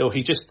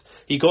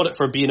 He got it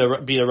for being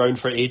around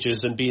for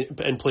ages and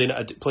playing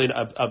at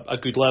a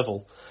good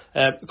level.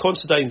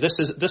 Considine,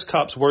 this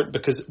caps weren't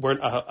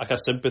a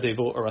sympathy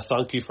vote or a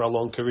thank you for a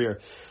long career.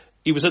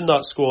 He was in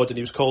that squad and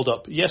he was called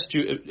up, yes,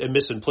 due to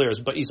missing players,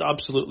 but he's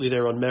absolutely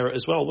there on merit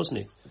as well, wasn't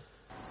he?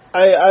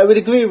 I would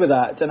agree with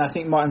that, and I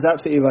think Martin's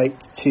absolutely right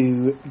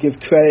to give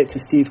credit to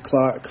Steve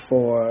Clarke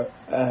for,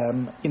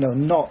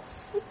 not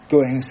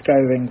going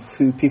scouring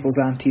who people's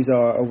aunties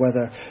are or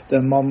whether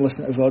their mum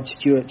listened to Rod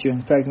Stewart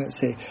during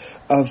pregnancy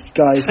of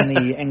guys in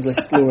the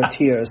English lower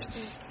tiers.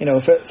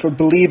 For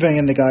believing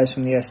in the guys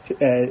from the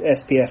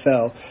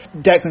SPFL.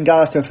 Declan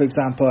Gallagher, for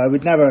example, I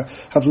would never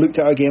have looked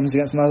at our games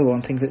against Motherwell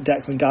and think that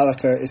Declan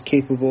Gallagher is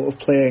capable of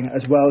playing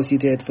as well as he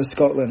did for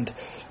Scotland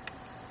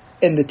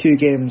in the 2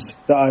 games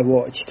that I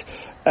watched.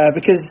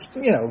 Because,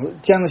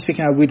 generally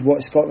speaking, I would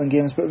watch Scotland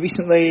games, but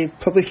recently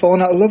probably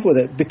fallen out of love with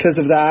it because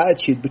of that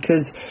attitude.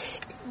 Because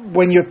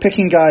when you're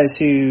picking guys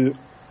who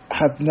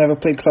have never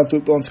played club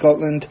football in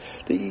Scotland,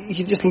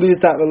 you just lose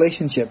that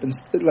relationship. And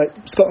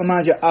like Scotland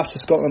manager after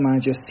Scotland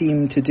manager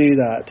seemed to do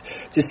that,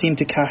 just seemed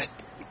to cast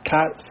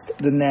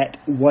the net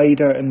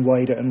wider and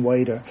wider and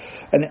wider.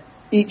 And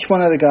each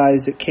one of the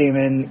guys that came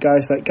in,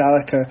 guys like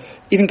Gallagher,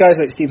 even guys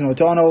like Stephen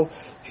O'Donnell,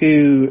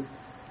 who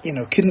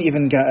couldn't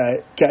even get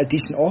a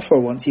decent offer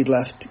once he'd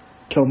left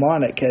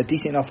Kilmarnock, a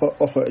decent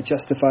offer to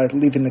justify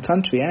leaving the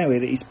country anyway,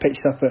 that he's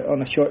pitched up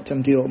on a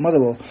short-term deal at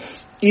Motherwell.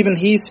 Even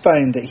he's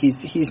found that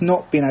he's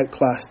not been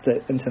outclassed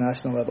at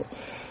international level.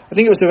 I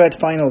think it was the Red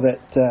Final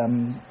that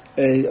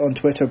on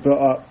Twitter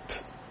brought up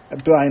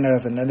Brian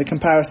Irvine, and the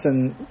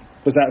comparison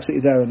was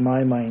absolutely there in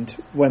my mind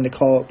when the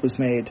call-up was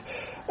made.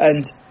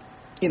 And,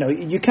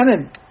 you kind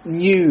of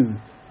knew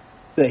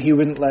that he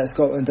wouldn't let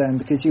Scotland down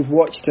because you've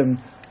watched him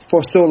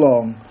for so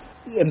long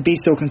and be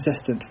so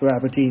consistent for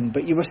Aberdeen,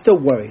 but you were still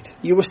worried.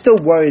 You were still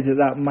worried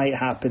that might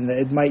happen, that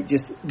it might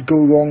just go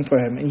wrong for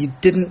him, and you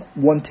didn't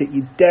want it.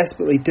 You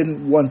desperately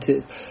didn't want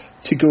it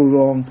to go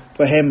wrong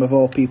for him, of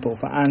all people,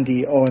 for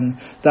Andy on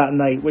that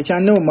night, which I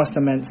know must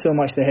have meant so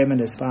much to him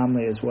and his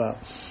family as well.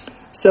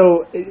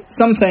 So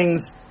some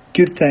things,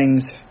 good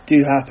things,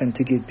 do happen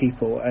to good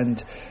people,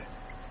 and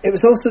it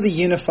was also the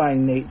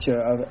unifying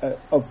nature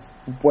of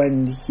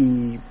when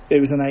it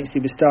was announced he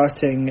was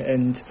starting,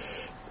 and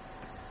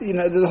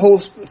the whole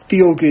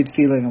feel-good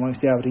feeling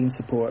amongst the Aberdeen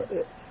support.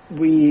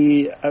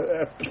 We,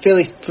 a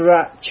fairly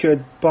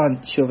fractured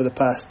bunch over the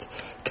past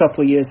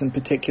couple of years in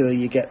particular,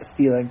 you get the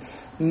feeling.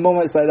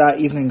 Moments like that,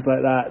 evenings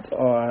like that,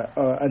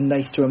 are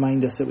nice to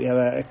remind us that we have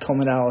a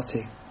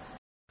commonality.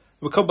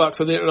 We'll come back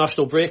from the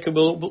international break and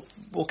we'll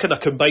kind of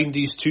combine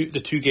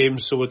the two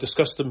games, so we'll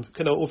discuss them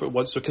kind of over at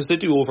once because they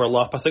do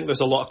overlap. I think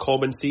there's a lot of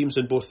common themes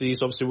in both of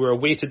these. Obviously, we're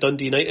away to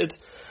Dundee United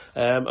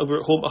and we're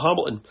at home to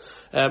Hamilton.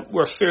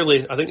 We're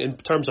fairly, I think, in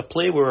terms of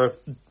play, we're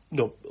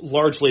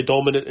largely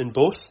dominant in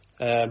both.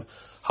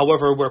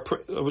 However, we're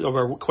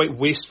quite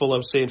wasteful, I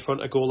would say, in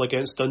front of goal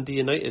against Dundee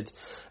United.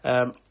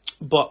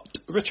 But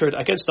Richard,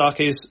 against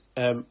Accies,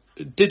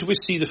 did we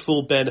see the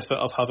full benefit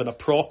of having a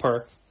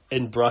proper,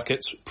 in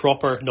brackets,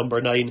 proper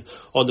number 9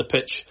 on the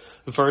pitch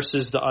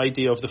versus the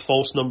idea of the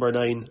false number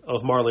 9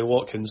 of Marley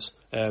Watkins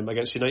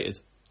against United?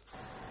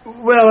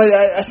 Well,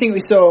 I think we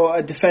saw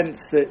a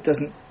defence that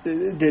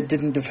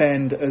didn't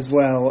defend as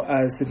well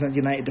as the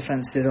United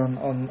defence did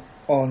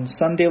on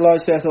Sunday.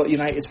 Largely, I thought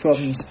United's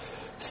problems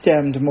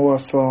stemmed more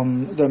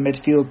from their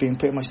midfield being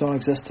pretty much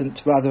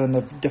non-existent rather than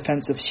the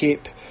defensive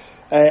shape.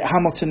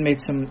 Hamilton made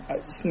some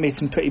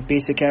pretty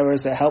basic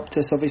errors that helped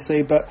us,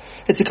 obviously, but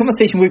it's a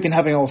conversation we've been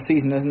having all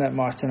season, isn't it,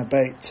 Martin,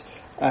 about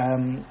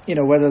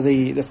whether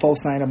the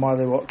false 9 of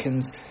Marley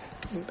Watkins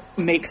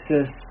makes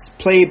us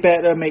play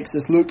better, makes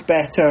us look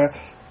better,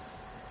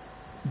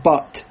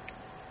 but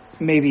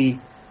maybe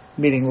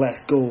meaning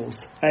less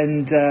goals.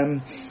 And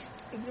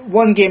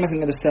one game isn't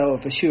going to sell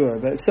it for sure,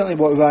 but certainly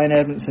what Ryan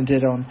Edmondson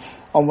did on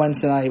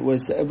Wednesday night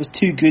was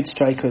 2 good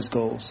strikers'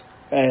 goals.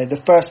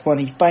 The first one,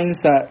 he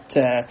finds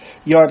that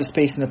yard of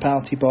space in the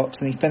penalty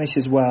box and he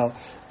finishes well.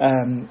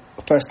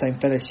 First time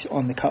finish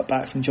on the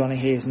cutback from Johnny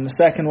Hayes. And the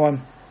second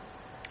one,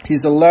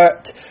 he's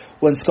alert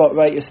when Scott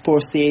Wright is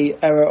forced the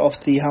error off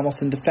the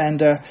Hamilton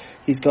defender.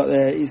 He's got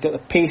the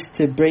pace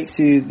to break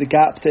through the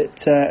gap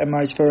that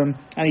emerged for him,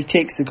 and he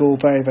takes the goal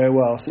very, very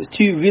well. So it's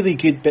 2 really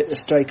good bit of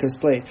strikers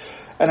play.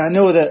 And I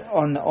know that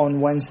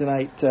on Wednesday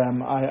night,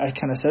 I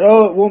kind of said,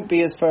 it won't be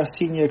his first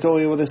senior goal.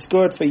 He would have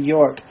scored for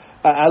York.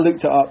 I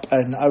looked it up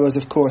and I was,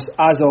 of course,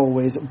 as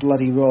always,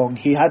 bloody wrong.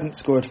 He hadn't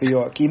scored for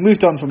York. He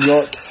moved on from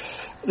York.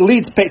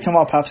 Leeds picked him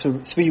up after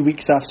 3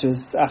 weeks after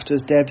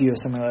his debut or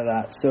something like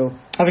that. So,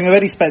 having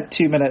already spent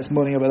 2 minutes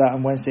moaning about that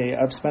on Wednesday,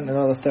 I've spent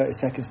another 30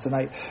 seconds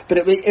tonight.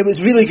 But it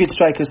was really good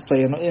strikers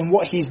play and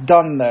what he's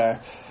done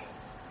there.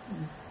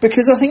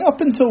 Because I think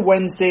up until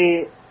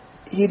Wednesday,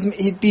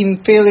 he'd been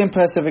fairly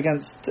impressive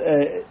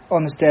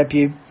on his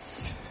debut.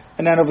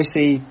 And then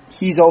obviously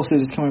he's also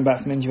just coming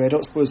back from injury. I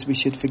don't suppose we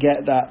should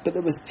forget that. But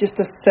there was just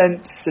a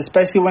sense,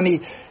 especially when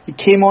he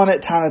came on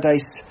at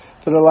Tannadice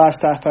for the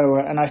last half hour,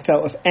 and I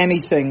felt if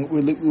anything we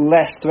looked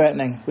less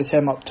threatening with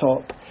him up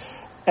top.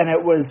 And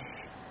it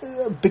was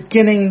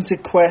beginning to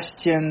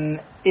question,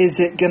 is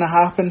it going to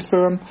happen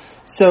for him?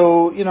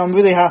 So, I'm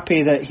really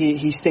happy that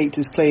he staked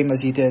his claim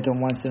as he did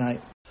on Wednesday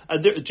night.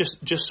 And there,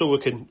 just so we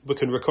can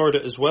record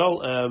it as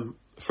well,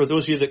 for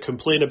those of you that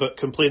complain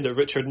that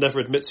Richard never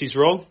admits he's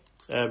wrong,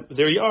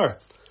 there you are.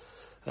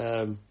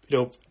 I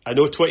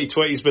know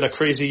 2020 has been a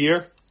crazy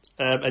year,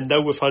 and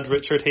now we've had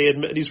Richard Hay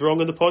admitting he's wrong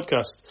on the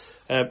podcast.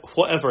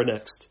 Whatever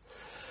next.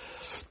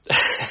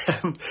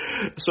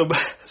 So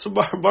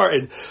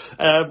Martin,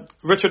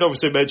 Richard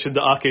obviously mentioned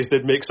that Akes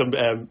did make some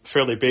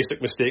fairly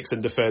basic mistakes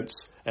in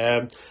defence.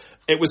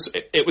 It was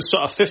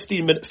sort of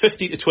 15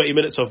 to 20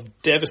 minutes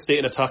of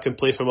devastating attack and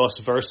play from us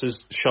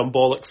versus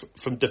shambolic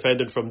from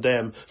defending from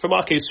them. From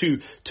Akes, who,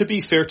 to be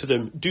fair to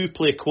them, do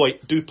play quite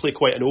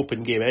an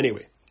open game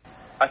anyway.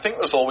 I think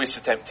there's always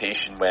the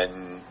temptation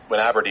when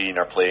Aberdeen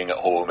are playing at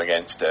home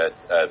against a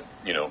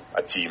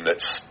team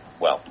that's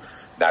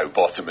now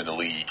bottom in the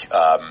league,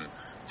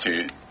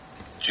 to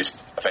just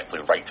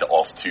effectively write it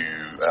off to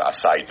a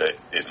side that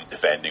isn't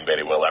defending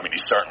very well. I mean, they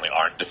certainly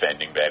aren't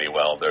defending very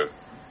well. They're,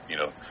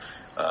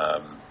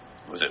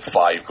 was it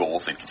 5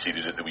 goals they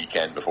conceded at the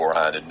weekend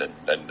beforehand and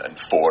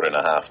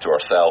 4.5 to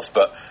ourselves.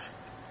 But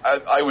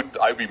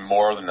I'd be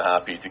more than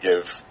happy to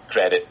give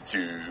credit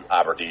to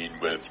Aberdeen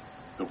with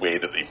the way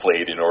that they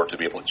played in order to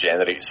be able to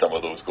generate some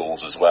of those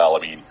goals as well. I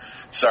mean,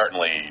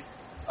 certainly,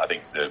 I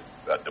think the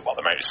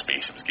amount of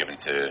space that was given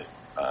to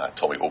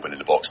Tommy Hoban in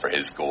the box for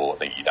his goal, I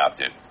think you'd have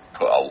to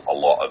put a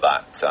lot of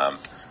that,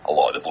 a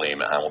lot of the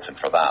blame at Hamilton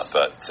for that.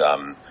 But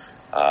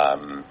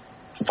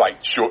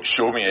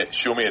show me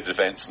a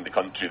defence in the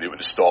country that would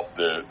have stopped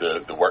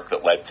the work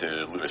that led to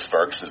Lewis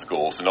Ferguson's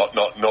goals. So not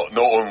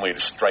only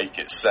the strike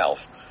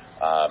itself,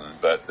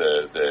 but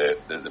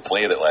the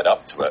play that led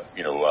up to it.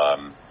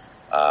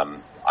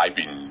 I've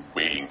been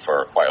waiting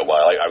for quite a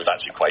while. I was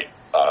actually quite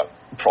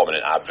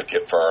prominent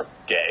advocate for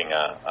getting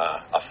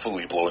a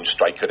fully blown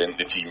striker into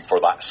the team for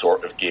that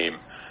sort of game,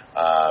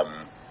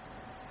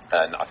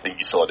 and I think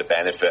you saw the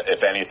benefit.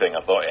 If anything,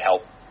 I thought it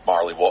helped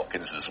Marley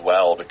Watkins as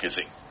well, because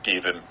it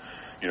gave him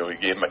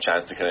a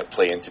chance to kind of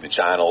play into the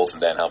channels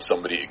and then have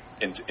somebody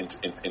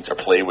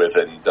interplay with,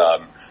 and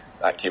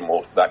that came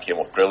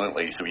off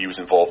brilliantly. So he was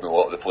involved in a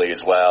lot of the play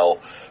as well.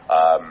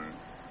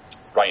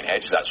 Ryan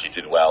Hedges actually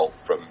did well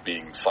from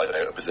being slightly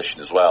out of position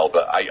as well,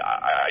 but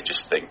I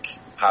just think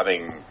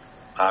having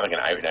an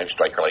out-and-out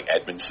striker like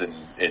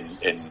Edmondson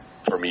in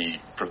for me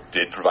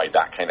did provide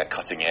that kind of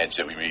cutting edge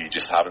that we maybe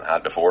just haven't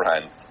had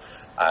beforehand.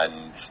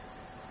 And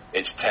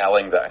it's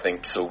telling that I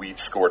think we'd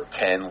scored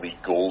 10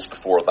 league goals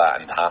before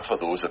that, and half of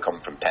those have come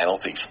from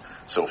penalties.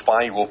 So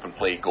 5 open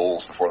play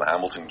goals before the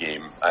Hamilton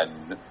game,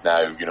 and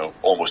now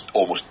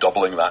almost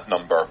doubling that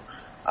number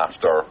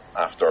after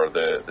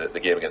the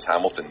game against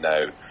Hamilton.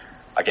 Now,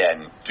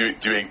 again,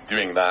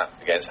 doing that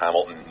against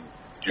Hamilton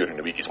during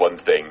the week is one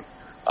thing.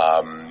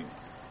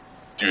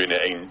 Doing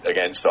it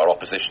against our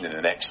opposition in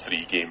the next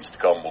 3 games to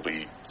come will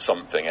be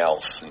something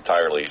else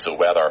entirely. So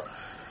whether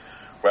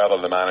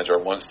the manager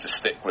wants to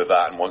stick with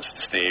that and wants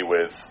to stay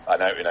with an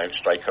out-and-out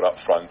striker up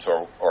front,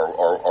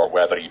 or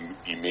whether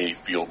he may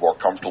feel more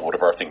comfortable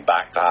reverting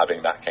back to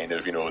having that kind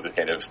of, the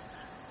kind of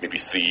maybe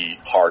 3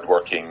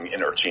 hard-working,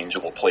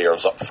 interchangeable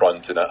players up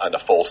front and a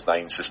false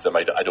 9 system.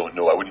 I don't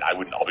know. I'll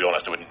be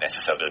honest, I wouldn't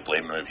necessarily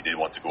blame him if he did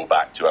want to go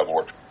back to a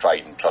more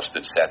tried and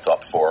trusted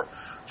setup for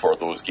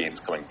those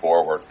games coming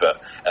forward.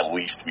 But at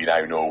least we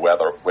now know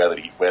whether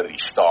he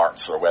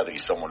starts or whether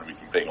he's someone we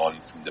can bring on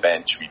from the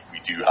bench. We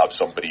do have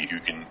somebody who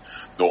can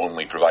not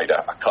only provide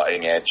a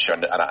cutting edge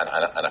and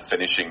a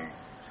finishing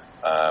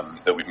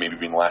that we've maybe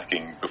been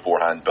lacking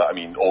beforehand, but I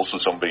mean also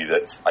somebody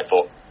that I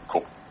thought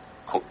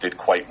Cope did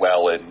quite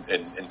well in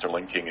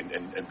interlinking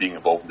and being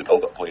involved in the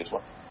build-up play as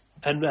well.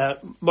 And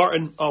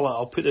Martin,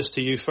 I'll put this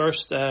to you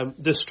first.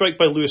 The strike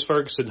by Lewis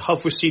Ferguson,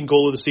 have we seen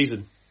goal of the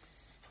season?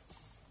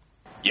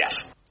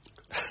 Yes.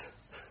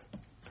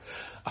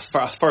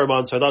 A firm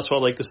answer, that's what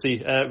I'd like to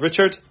see.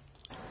 Richard?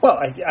 Well,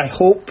 I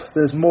hope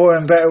there's more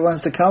and better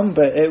ones to come,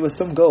 but it was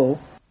some goal.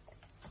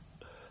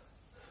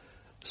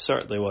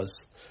 Certainly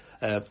was.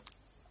 Now,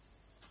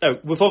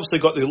 we've obviously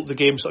got the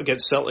games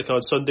against Celtic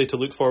on Sunday to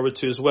look forward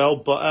to as well,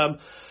 but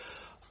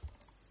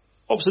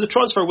obviously the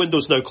transfer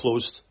window's now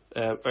closed.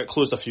 It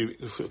closed a few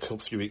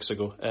weeks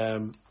ago.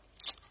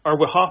 Are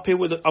we happy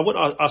with it? I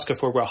want to ask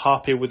if we're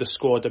happy with the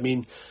squad. I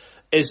mean,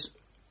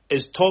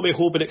 is Tommy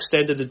Hoban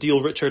extended the deal,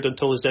 Richard,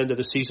 until his end of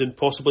the season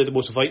possibly the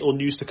most vital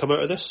news to come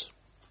out of this?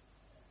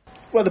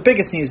 Well, the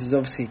biggest news is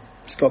obviously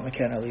Scott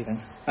McKenna leaving.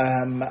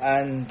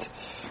 And,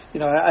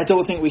 I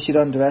don't think we should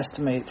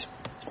underestimate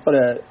what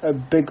a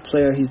big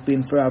player he's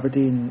been for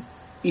Aberdeen,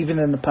 even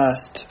in the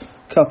past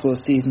couple of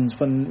seasons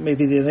when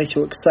maybe the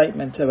initial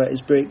excitement about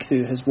his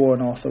breakthrough has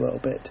worn off a little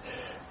bit.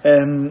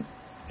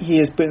 He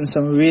has put in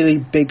some really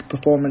big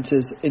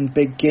performances in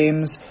big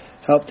games.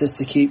 helped us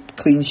to keep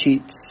clean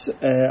sheets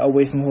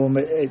away from home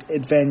at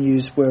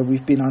venues where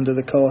we've been under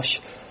the cosh.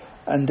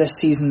 And this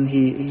season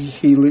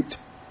he looked,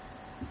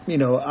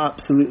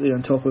 absolutely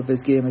on top of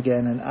his game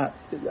again, and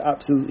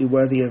absolutely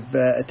worthy of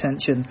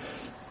attention,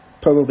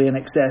 probably in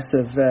excess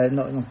of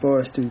Nottingham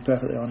Forest, to be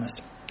perfectly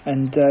honest.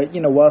 And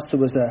whilst there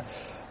was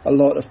a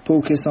lot of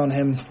focus on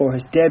him for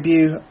his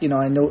debut,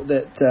 I note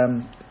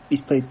that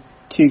he's played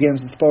 2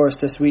 games with Forest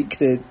this week.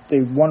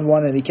 They won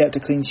one and he kept a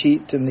clean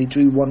sheet, and they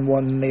drew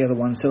 1-1 in the other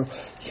one. So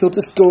he'll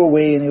just go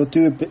away and he'll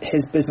do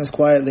his business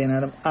quietly, and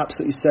I'm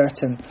absolutely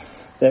certain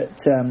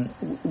that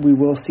we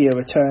will see a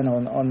return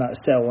on that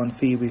sell-on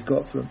fee we've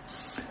got for him.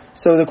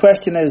 So the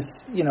question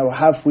is,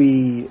 have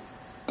we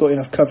got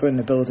enough cover in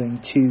the building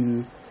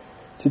to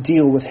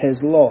deal with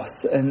his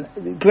loss?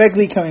 And Greg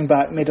Lee coming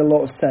back made a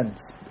lot of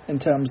sense in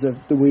terms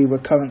of the way we're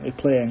currently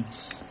playing,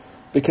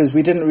 because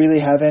we didn't really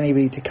have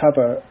anybody to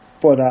cover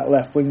for that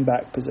left wing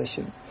back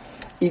position.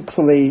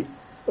 Equally,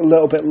 a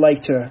little bit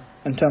lighter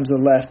in terms of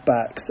left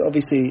backs.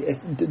 Obviously,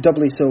 it's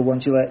doubly so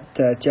once you let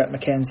Jack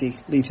McKenzie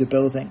leave the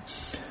building.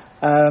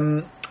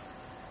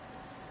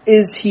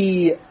 Is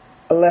he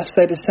a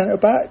left-sided centre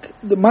back?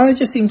 The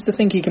manager seems to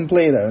think he can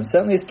play there, and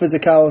certainly his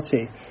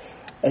physicality,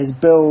 his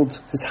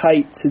build, his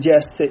height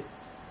suggests that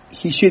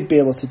he should be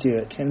able to do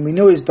it. And we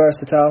know he's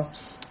versatile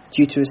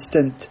due to his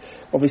stint,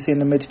 obviously, in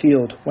the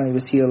midfield when he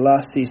was here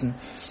last season.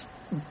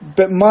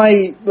 But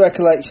my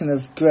recollection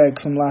of Greg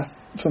from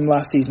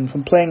last season,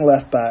 from playing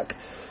left back,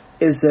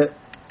 is that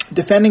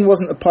defending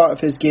wasn't a part of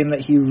his game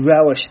that he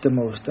relished the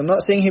most. I'm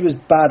not saying he was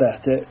bad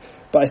at it,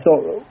 but I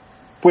thought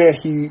where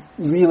he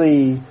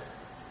really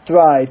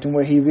thrived and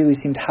where he really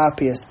seemed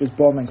happiest was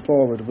bombing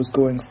forward, was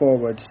going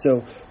forward.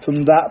 So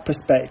from that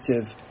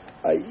perspective,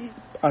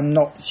 I'm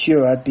not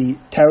sure I'd be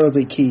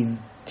terribly keen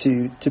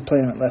to play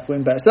him at left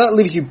wing back. So that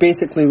leaves you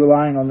basically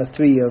relying on the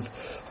 3 of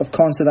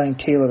Considine,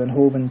 Taylor and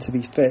Hoban to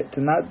be fit,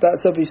 and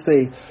that's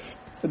obviously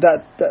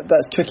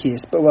that's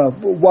trickiest. But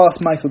whilst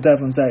Michael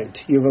Devlin's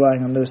out, you're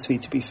relying on those 3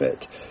 to be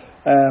fit.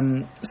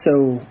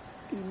 So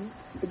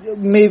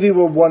maybe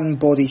we're one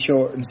body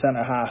short in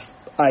centre half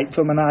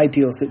from an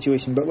ideal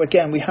situation, but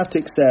again, we have to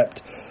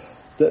accept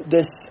that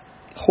this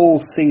whole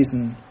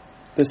season,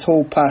 this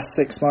whole past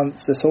 6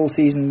 months, this whole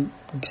season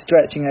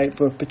stretching out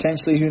for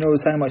potentially who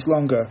knows how much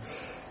longer,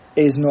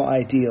 is not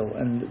ideal,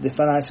 and the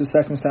financial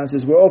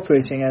circumstances we're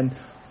operating in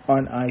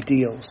aren't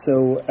ideal.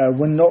 So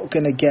we're not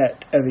going to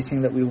get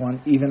everything that we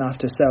want, even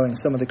after selling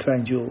some of the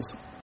crown jewels.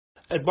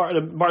 And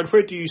Martin,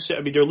 where do you sit?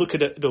 I mean, you're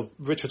looking at,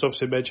 Richard's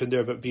obviously mentioned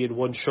there about being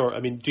one short. I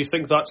mean, do you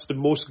think that's the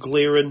most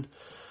glaring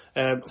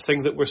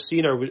thing that we're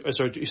seeing, or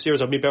do you see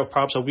as maybe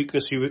perhaps a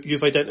weakness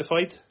you've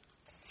identified?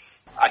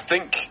 I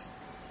think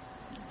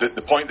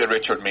the point that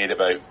Richard made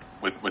about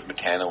with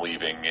McKenna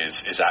leaving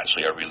is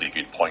actually a really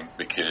good point,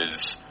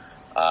 because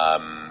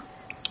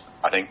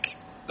I think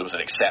there was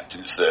an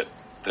acceptance that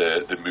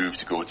the move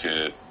to go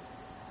to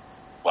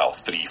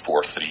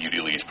 3-4-3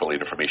 really is probably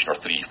the formation, or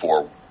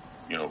 3-4,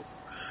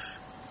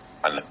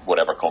 and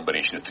whatever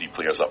combination of 3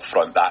 players up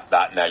front,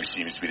 that now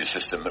seems to be the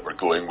system that we're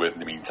going with in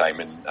the meantime,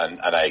 and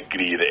I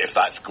agree that if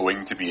that's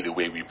going to be the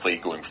way we play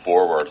going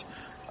forward,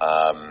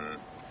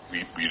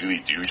 we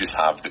really do just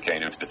have the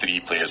kind of the 3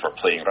 players we're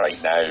playing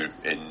right now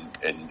in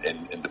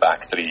the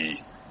back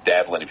 3.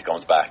 Devlin, if he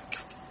comes back,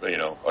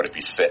 or if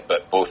he's fit,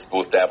 but both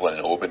Devlin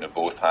and Hoban have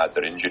both had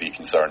their injury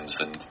concerns,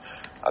 and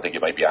I think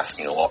it might be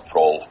asking a lot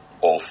for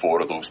all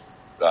 4 of those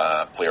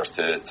players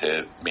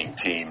to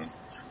maintain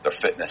their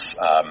fitness.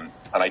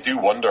 And I do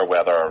wonder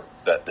whether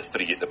that the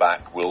 3 at the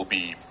back will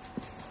be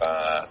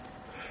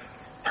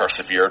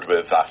persevered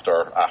with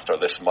after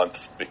this month,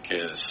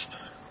 because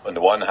on the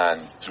one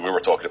hand, so we were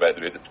talking about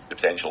the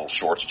potential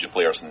shortage of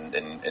players in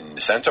the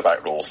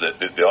centre-back roles.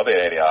 The other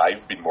area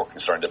I've been more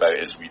concerned about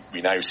is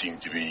we now seem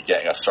to be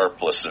getting a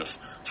surplus of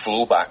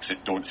full-backs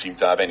that don't seem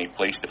to have any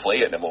place to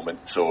play at the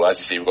moment. So as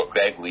you say, we've got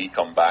Greg Lee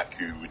come back,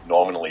 who would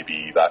nominally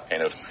be that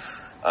kind of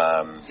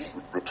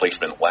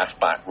replacement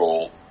left-back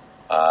role.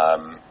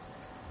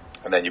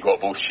 And then you've got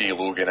both Shea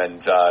Logan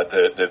and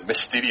the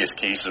mysterious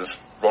case of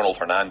Ronald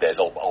Hernandez.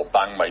 I'll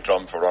bang my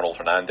drum for Ronald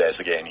Hernandez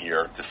again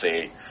here to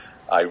say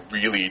I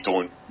really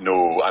don't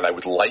know, and I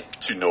would like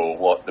to know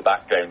what the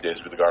background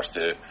is with regards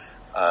to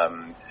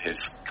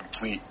his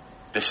complete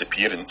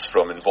disappearance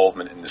from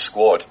involvement in the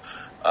squad.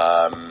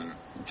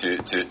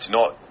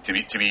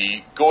 To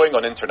be going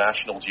on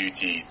international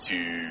duty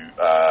to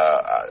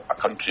a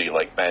country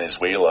like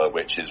Venezuela,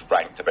 which is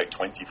ranked about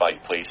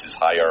 25 places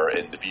higher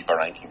in the FIFA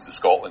rankings than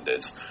Scotland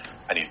is,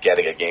 and he's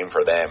getting a game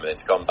for them, and then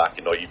to come back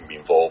and not even be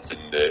involved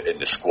in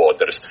the squad,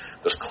 there's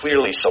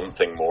clearly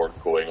something more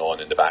going on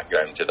in the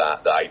background to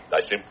that I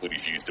simply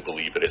refuse to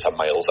believe that it's a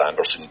Miles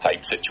Anderson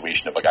type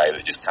situation of a guy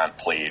that just can't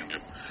play and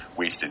we've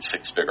wasted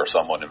 6-figure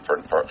sum on him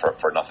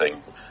for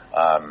nothing.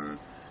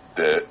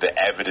 The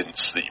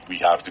evidence that we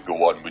have to go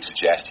on would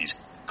suggest he's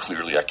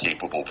clearly a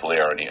capable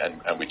player,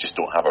 and we just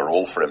don't have a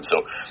role for him.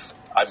 So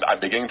I'm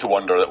beginning to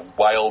wonder that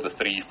while the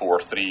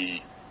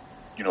 3-4-3,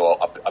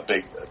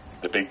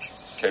 the big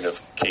kind of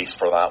case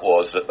for that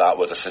was that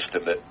was a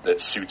system that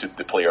suited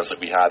the players that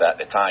we had at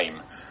the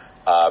time.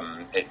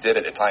 It did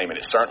at the time, and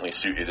it certainly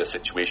suited a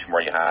situation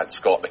where you had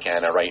Scott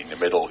McKenna right in the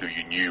middle, who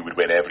you knew would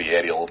win every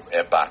aerial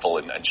battle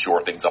and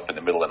shore things up in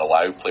the middle and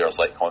allow players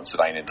like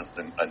Considine and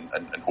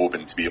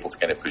Hoban to be able to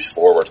kind of push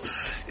forward.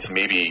 It's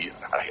maybe,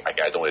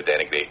 I don't want to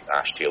denigrate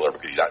Ash Taylor,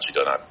 because he's actually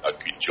done a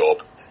good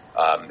job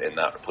in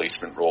that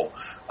replacement role.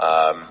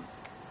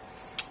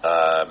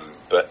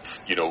 But,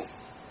 you know,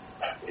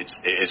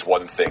 it is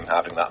one thing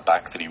having that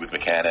back three with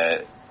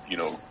McKenna, you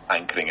know,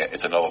 anchoring it.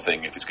 Is another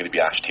thing if it's going to be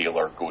Ash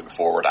Taylor going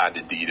forward, and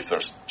indeed if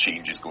there's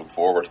changes going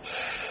forward.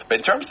 But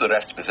in terms of the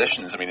rest of the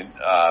positions, I mean,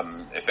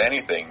 if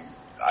anything,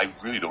 I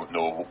really don't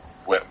know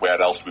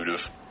where else we would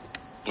have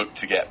looked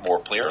to get more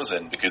players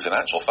in, because in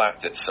actual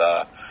fact it's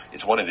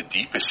one of the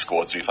deepest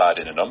squads we've had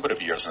in a number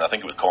of years, and I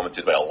think it was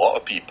commented by a lot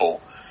of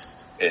people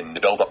in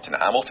the build-up to the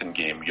Hamilton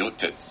game. You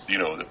looked at, you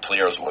know, the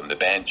players on the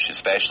bench,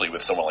 especially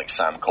with someone like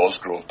Sam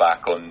Cosgrove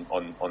back on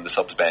the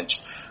subs bench.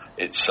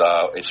 It's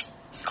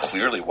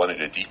clearly one of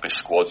the deepest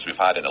squads we've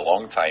had in a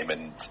long time,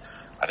 and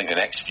I think the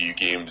next few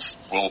games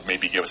will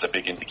maybe give us a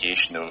big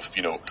indication of,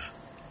 you know,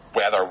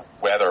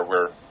 whether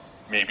we're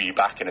maybe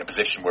back in a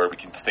position where we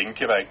can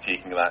think about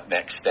taking that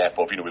next step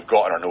of, you know, we've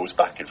got our nose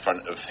back in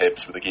front of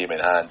Hibs with the game in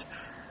hand.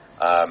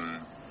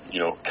 You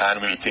know,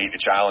 can we take the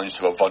challenge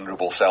to a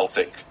vulnerable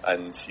Celtic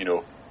and, you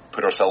know,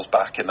 put ourselves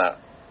back in that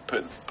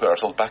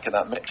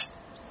mix?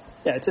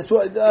 Yeah,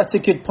 that's a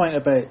good point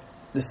about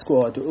the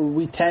squad.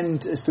 We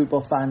tend, as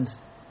football fans,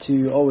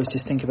 to always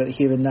just think about the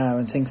here and now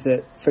and think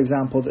that, for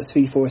example, that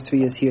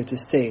 3-4-3 is here to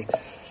stay.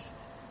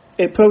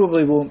 It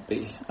probably won't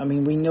be. I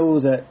mean, we know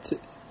that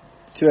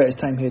throughout his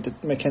time here,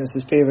 that McInnes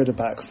has favoured a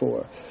back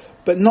four.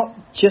 But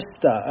not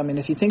just that. I mean,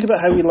 if you think about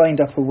how we lined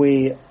up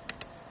away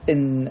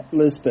in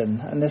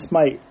Lisbon, and this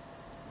might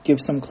give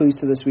some clues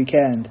to this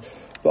weekend,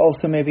 but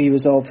also maybe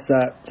resolves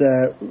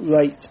that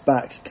right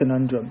back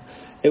conundrum.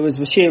 It was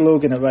with Shea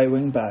Logan at right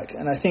wing back,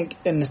 and I think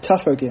in the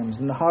tougher games,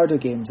 in the harder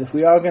games, if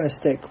we are going to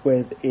stick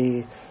with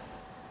a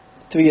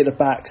 3 at the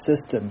back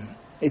system,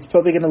 it's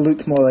probably going to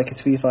look more like a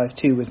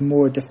 3-5-2 with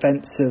more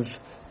defensive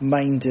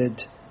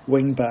minded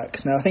wing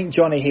backs. Now I think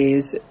Johnny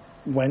Hayes,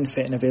 when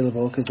fit and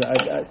available, because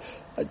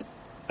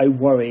I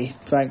worry,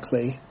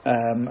 frankly,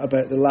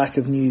 about the lack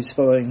of news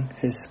following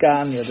his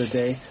scan the other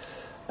day.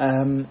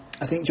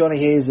 I think Johnny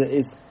Hayes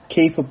is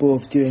capable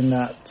of doing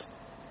that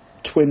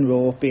twin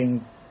role,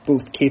 being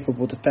both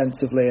capable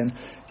defensively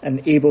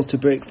and able to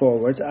break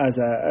forward as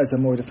a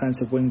more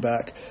defensive wing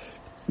back.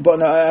 But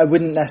no, I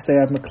wouldn't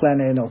necessarily have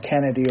McLennan or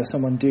Kennedy or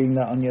someone doing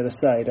that on the other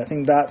side. I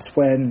think that's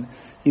when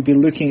you'd be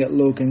looking at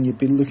Logan, you'd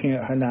be looking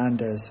at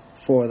Hernandez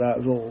for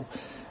that role.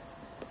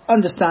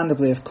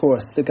 Understandably, of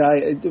course, the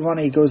guy,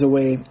 Ronnie goes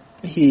away,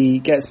 he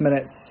gets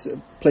minutes,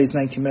 plays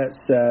 90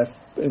 minutes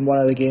in one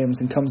of the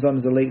games and comes on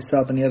as a late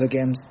sub in the other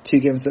games, 2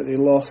 games that they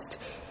lost.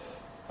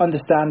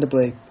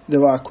 Understandably,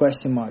 there are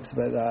question marks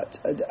about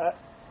that.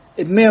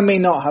 It may or may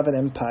not have an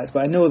impact,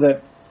 but I know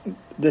that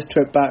this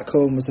trip back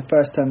home was the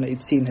first time that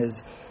he'd seen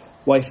his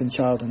wife and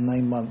child in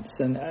 9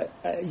 months, and I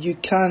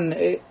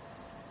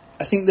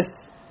think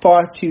this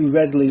far too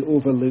readily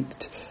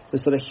overlooked, the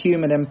sort of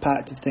human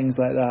impact of things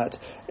like that.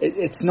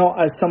 It's not,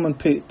 as someone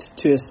put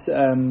to us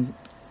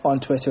on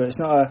Twitter, it's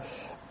not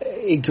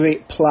a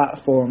great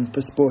platform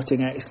for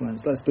sporting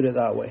excellence, let's put it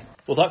that way.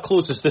 Well, that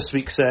closes this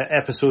week's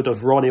episode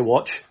of Ronnie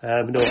Watch.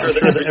 I'm sure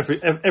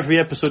that every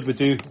episode we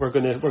do, we're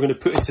going to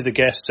put it to the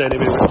guests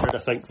anyway. Richard, I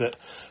think that,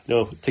 you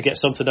know, to get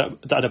something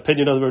an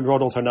opinion on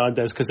Ronald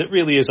Hernandez, because it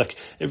really is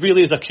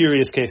a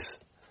curious case.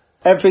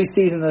 Every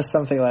season there's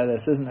something like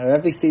this, isn't there?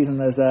 Every season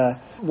there's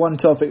one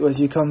topic which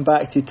you come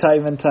back to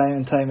time and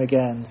time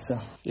again. So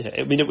yeah,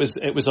 I mean, it was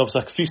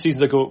obviously a few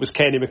seasons ago. It was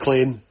Kenny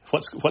McLean.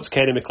 What's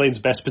Kenny McLean's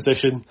best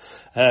position?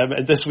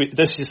 And this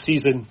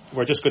season,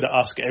 we're just going to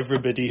ask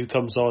everybody who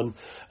comes on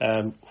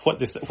what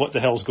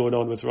the hell's going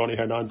on with Ronnie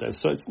Hernandez.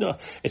 So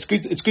it's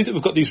good that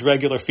we've got these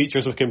regular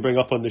features we can bring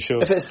up on the show.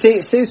 If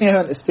it saves me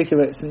having to speak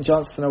about St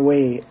Johnstone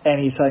away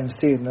anytime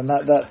soon, then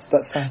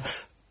that's fine.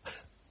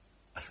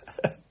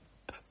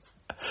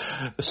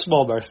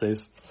 Small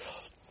mercies.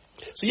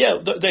 So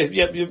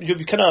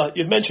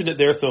you've mentioned it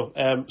there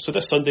though. So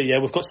this Sunday,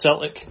 we've got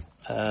Celtic.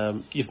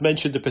 You've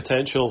mentioned the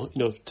potential,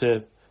 you know,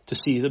 to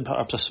see them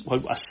perhaps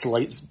a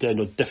slight,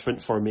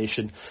 different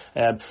formation.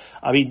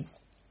 I mean,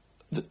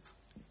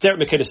 Derek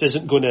McInnes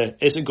isn't going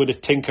to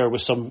tinker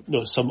with some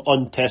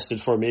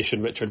untested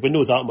formation. Richard, we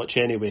know that much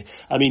anyway.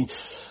 I mean,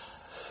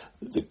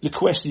 the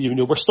question,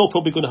 we're still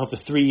probably going to have the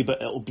 3,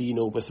 but it'll be,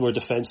 with more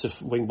defensive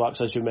wing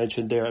backs, as you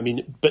mentioned there. I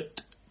mean,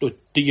 but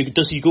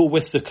does he go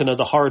with the kind of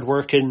the hard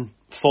working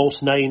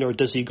false 9, or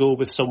does he go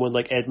with someone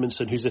like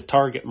Edmondson, who's a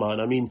target man?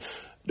 I mean,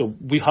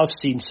 we have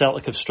seen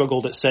Celtic have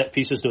struggled at set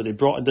pieces. They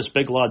brought in this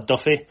big lad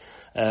Duffy,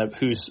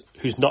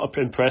 who's not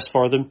impressed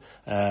for them.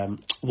 I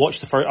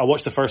watched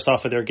the first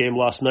half of their game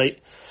last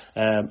night,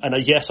 and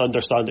I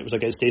understand it was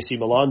against AC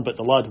Milan, but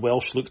the lad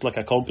Welsh looked like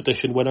a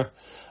competition winner.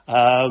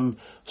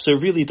 So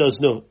it really does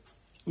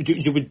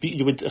you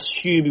would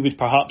assume you would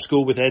perhaps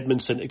go with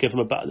Edmondson to give him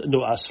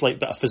a slight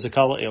bit of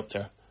physicality up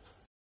there.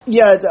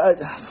 Yeah,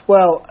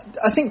 well,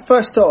 I think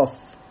first off,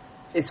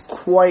 it's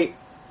quite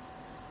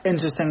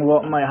interesting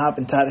what might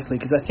happen tactically,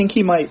 because I think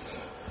he might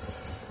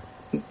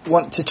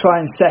want to try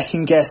and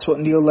second guess what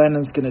Neil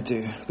Lennon's going to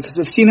do, because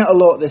we've seen it a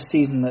lot this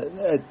season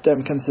that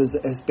Dermot Kennedy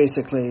has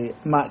basically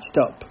matched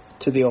up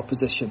to the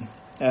opposition,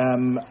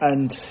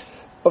 and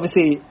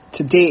obviously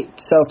to date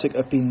Celtic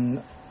have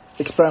been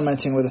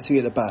experimenting with a 3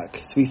 at the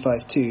back,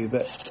 3-5-2,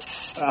 but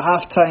at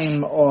half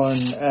time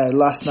on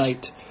last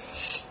night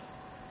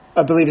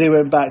I believe they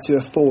went back to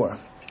a 4,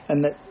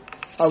 and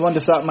I wonder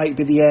if that might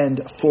be the end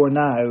for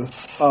now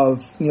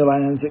of Neil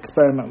Lennon's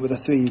experiment with a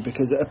 3,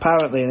 because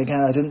apparently, and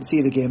again I didn't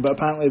see the game, but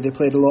apparently they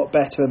played a lot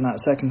better in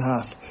that second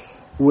half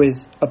with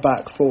a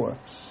back 4.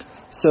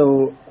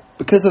 So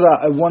because of that,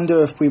 I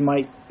wonder if we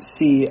might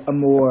see a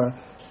more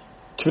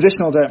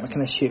traditional Derek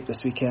McInnes shape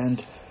this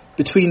weekend.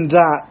 Between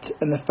that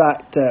and the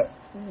fact that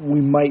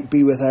we might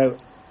be without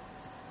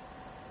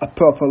a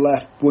proper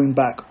left wing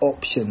back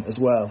option as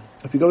well.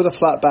 If we go with a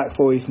flat back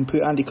 4, you can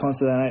put Andy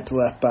Considine out to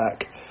left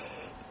back.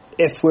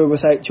 If we're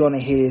without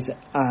Johnny Hayes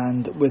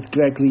and with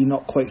Greg Lee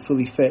not quite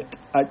fully fit,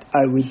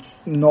 I would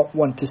not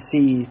want to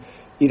see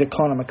either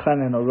Conor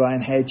McLennan or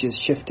Ryan Hedges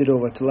shifted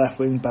over to left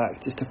wing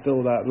back just to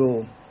fill that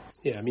role.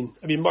 Yeah, I mean,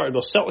 Martin,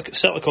 Celtic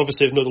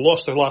obviously have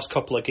lost their last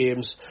couple of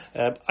games.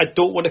 I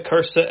don't want to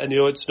curse it, and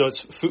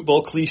it's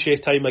football cliche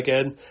time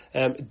again.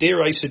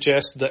 Dare I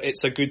suggest that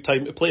it's a good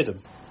time to play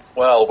them?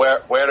 Well,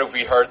 where have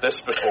we heard this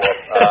before?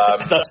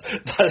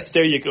 That's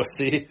there you go.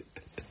 See,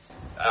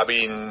 I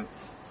mean,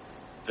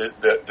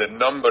 the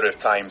number of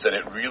times, and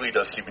it really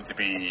does seem to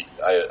be.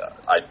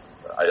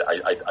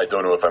 I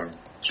don't know if I'm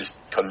just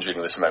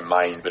conjuring this in my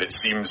mind, but it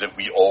seems that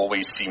we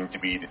always seem to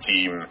be the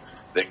team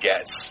that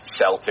gets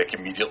Celtic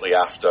immediately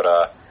after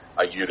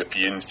a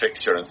European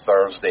fixture on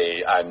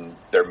Thursday, and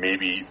they're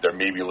maybe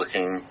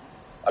looking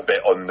a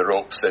bit on the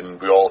ropes, and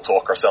we all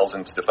talk ourselves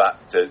into the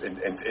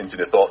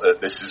thought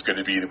that this is going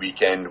to be the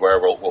weekend where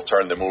we'll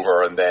turn them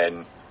over, and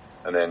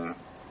then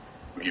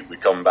we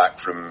come back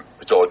from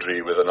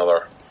Pittodrie with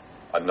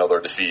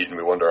another defeat, and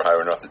we wonder how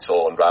on earth it's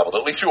all unravelled.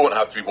 At least we won't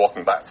have to be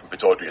walking back from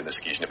Pittodrie on this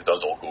occasion if it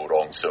does all go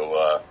wrong.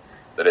 So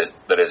there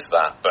is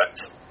that,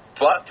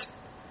 but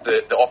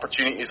the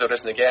opportunities have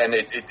risen again.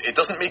 It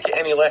doesn't make it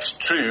any less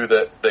true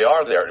that they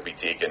are there to be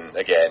taken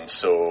again.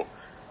 So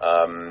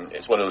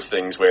it's one of those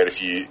things where if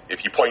you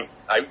point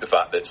out the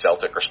fact that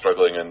Celtic are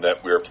struggling and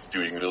that we're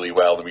doing really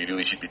well, then we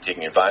really should be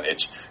taking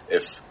advantage.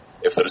 If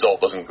the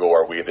result doesn't go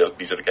our way,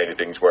 these are the kind of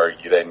things where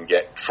you then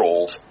get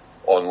trolled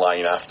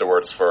online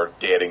afterwards for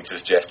daring to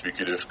suggest we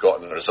could have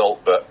gotten a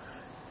result. But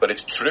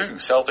it's true,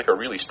 Celtic are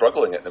really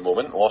struggling at the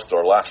moment. Lost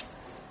their last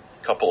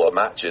couple of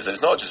matches. And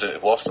it's not just that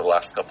they've lost their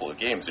last couple of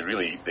games. They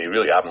really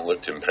haven't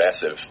looked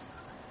impressive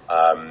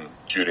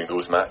during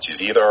those matches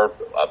either.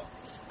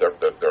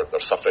 They're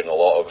suffering a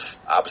lot of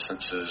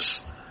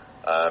absences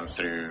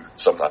through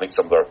some. I think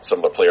some of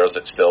their players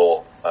that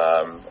still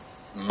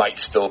might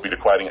still be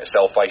requiring to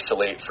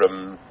self-isolate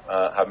from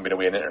having been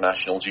away on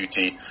international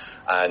duty,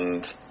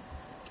 and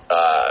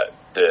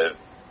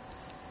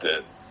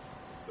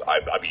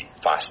I'd be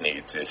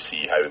fascinated to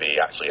see how they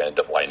actually end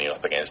up lining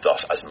up against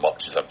us, as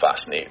much as I'm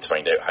fascinated to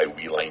find out how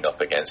we line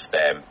up against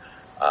them.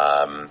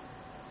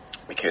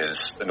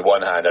 Because on the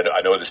one hand,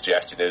 I know the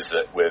suggestion is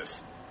that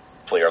with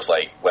players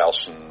like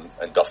Welsh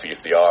and Duffy,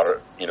 if they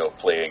are,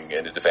 playing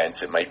in the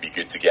defence, it might be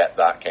good to get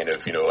that kind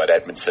of, an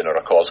Edmondson or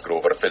a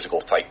Cosgrove or a physical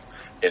type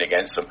in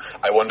against them.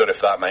 I wonder if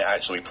that might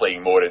actually be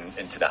playing more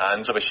into the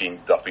hands of a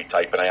Shane Duffy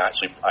type, and I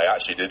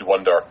actually did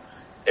wonder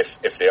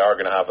if they are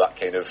going to have that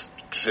kind of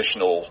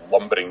traditional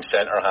lumbering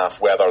centre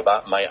half, whether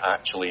that might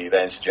actually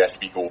then suggest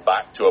we go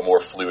back to a more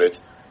fluid,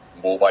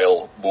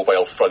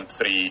 mobile front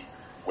three,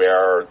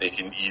 where they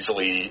can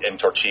easily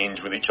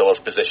interchange with each other's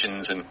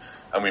positions, and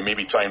we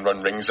maybe try and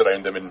run rings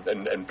around them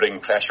and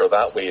bring pressure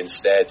that way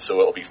instead. So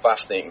it'll be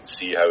fascinating to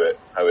see how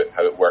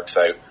it works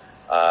out.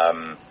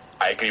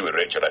 I agree with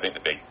Richard. I think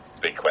the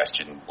big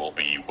question will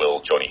be,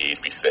 will Johnny Hayes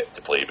be fit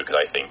to play? Because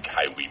I think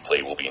how we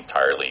play will be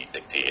entirely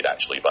dictated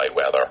actually by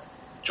whether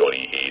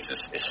Johnny Hayes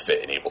is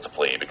fit and able to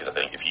play, because I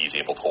think if he's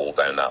able to hold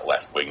down that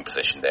left wing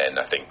position, then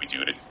I think we do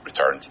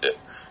return to the.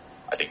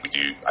 I think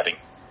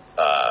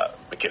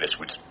McInnes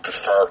would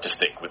prefer to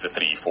stick with the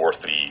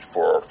 3-4-3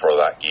 for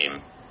that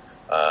game,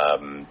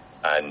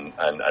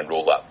 and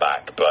roll that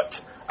back.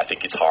 But I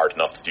think it's hard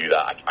enough to do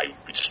that. I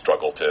would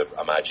struggle to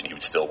imagine he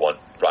would still want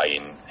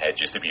Ryan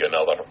Hedges to be on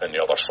the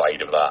other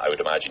side of that. I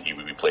would imagine he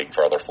would be playing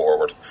further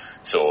forward.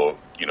 So,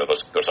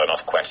 there's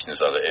enough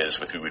questions as it is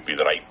with who would be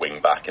the right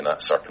wing back in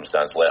that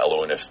circumstance, let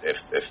alone if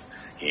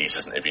Hayes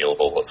isn't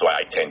available. So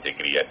I tend to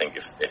agree. I think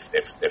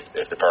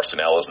if the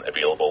personnel isn't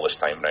available this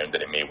time round,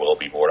 then it may well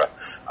be more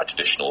a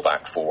traditional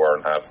back four,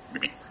 and have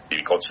maybe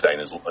Considine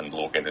and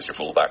Logan as your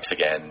full backs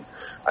again.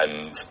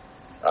 And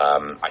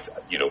I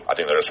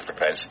think there is a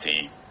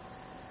propensity.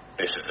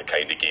 This is the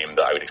kind of game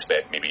that I would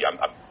expect. Maybe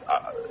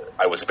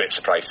I was a bit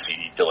surprised to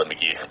see Dylan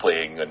McGeoch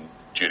playing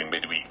during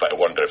midweek, but I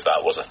wonder if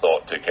that was a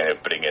thought to kind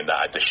of bring in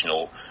that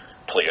additional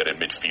player in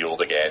midfield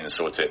again,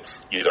 so to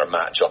either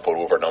match up or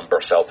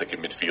overnumber Celtic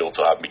in midfield,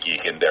 to have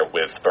McGeehee in there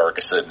with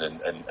Ferguson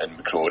and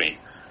McCrory,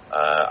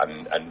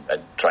 and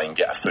try and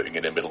get a footing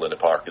in the middle of the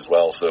park as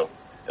well. So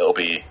it'll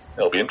be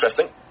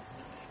interesting.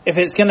 If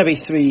it's going to be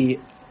 3,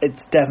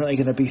 it's definitely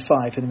going to be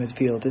 5 in the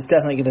midfield. It's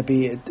definitely going to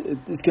be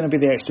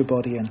the extra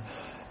body in.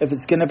 If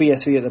it's going to be a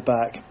 3 at the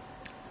back,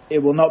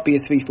 it will not be a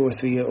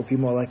 3-4-3. It will be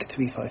more like a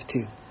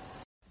 3-5-2.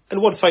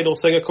 And one final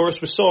thing, of course,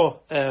 we saw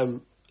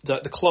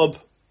that the club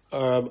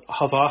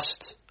have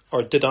asked,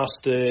 or did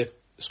ask, the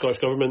Scottish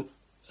Government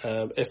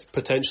if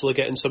potentially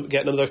getting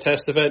another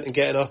test event and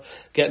getting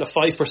a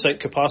 5%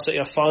 capacity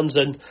of fans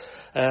in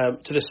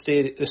to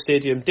the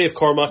stadium. Dave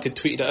Cormack had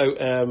tweeted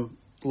it out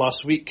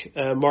last week,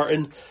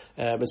 Martin,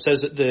 and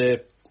says that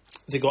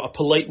they got a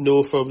polite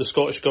no from the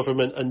Scottish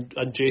Government,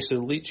 and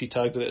Jason Leach, he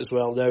tagged in it as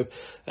well. Now,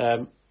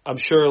 I'm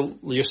sure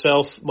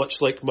yourself,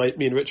 much like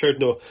me and Richard,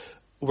 know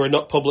we're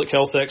not public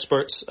health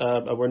experts,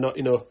 and we're not,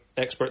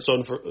 experts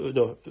on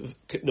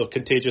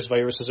contagious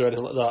viruses or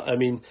anything like that. I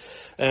mean,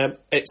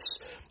 it's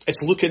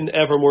looking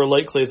ever more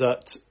likely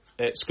that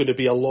it's going to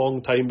be a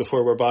long time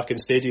before we're back in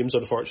stadiums,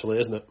 unfortunately,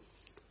 isn't it?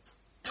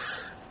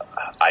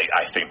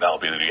 I think that'll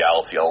be the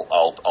reality.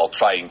 I'll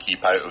try and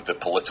keep out of the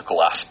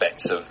political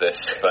aspects of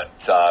this, but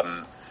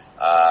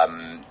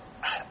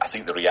I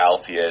think the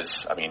reality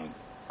is, I mean,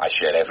 I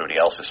share everybody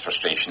else's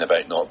frustration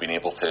about not being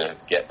able to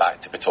get back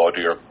to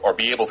Pittodrie or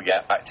be able to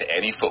get back to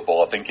any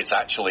football. I think it's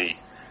actually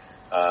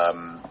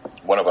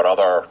one of our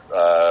other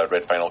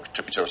Red Final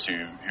contributors who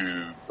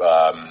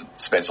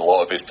spends a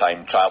lot of his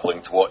time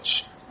travelling to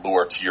watch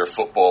lower tier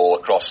football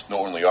across not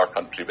only our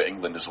country but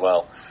England as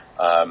well.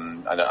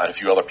 And a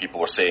few other people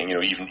were saying,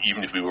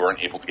 even if we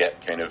weren't able to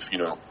get kind of,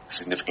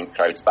 significant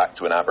crowds back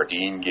to an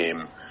Aberdeen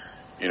game,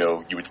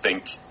 you would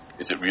think,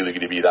 is it really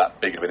going to be that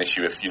big of an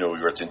issue if, we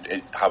were to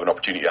have an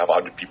opportunity to have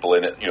 100 people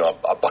in it,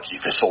 a Bucky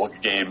Thistle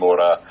game or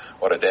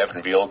a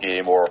Devon Vale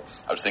game, or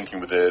I was thinking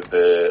with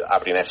the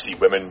Aberdeen FC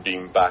women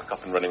being back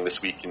up and running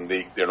this week, and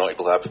they're not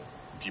able to have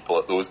people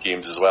at those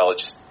games as well.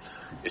 It's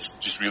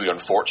just really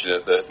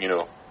unfortunate that,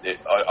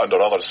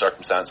 under other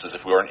circumstances,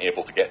 if we weren't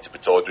able to get to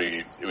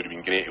Pittodrie, it would have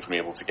been great if we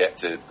were able to get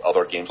to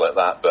other games like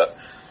that. But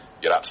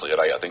you're absolutely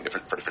right. I think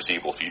for the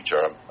foreseeable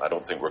future, I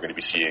don't think we're going to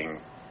be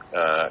seeing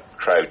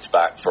crowds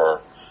back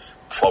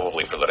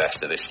probably for the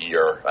rest of this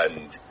year.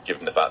 And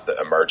given the fact that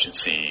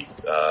emergency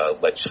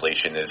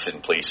legislation is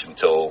in place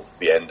until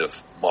the end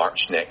of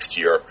March next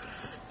year,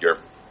 you're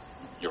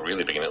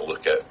really beginning to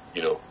look at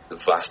the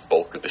vast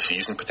bulk of the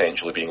season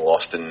potentially being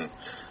lost. And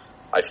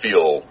I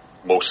feel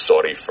most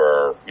sorry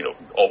for,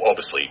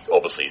 obviously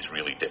it's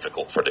really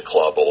difficult for the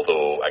club,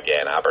 although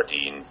again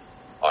Aberdeen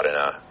are in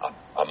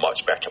a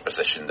much better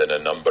position than a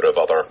number of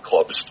other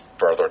clubs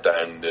further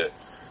down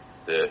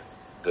the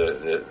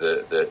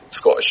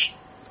Scottish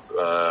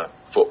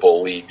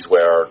football leagues,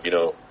 where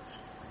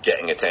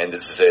getting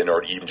attendances in,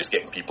 or even just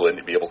getting people in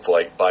to be able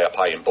to buy a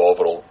pie in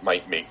Bovril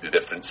might make the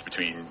difference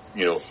between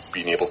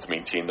being able to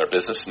maintain their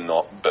business and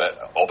not.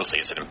 But obviously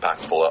it's an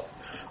impactful at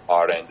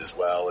our end as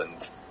well, and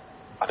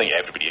I think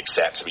everybody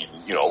accepts. I mean,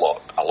 a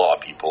lot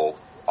of people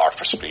are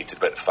frustrated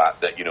about the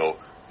fact that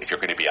if you're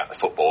going to be at the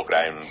football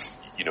ground,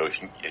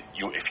 if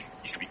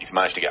you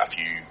manage to get a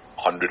few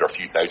hundred or a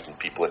few thousand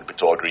people in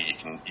Pittodrie, you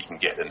can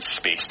get them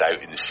spaced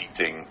out in the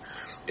seating.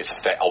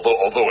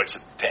 Although it's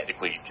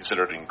technically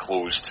considered an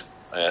enclosed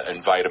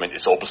environment,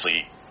 it's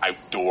obviously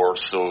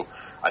outdoors. So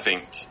I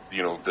think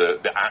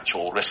the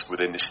actual risk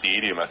within the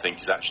stadium, I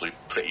think, is actually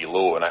pretty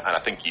low. And I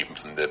think even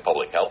from the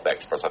public health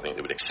experts, I think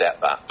they would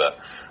accept that. But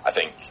I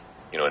think,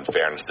 in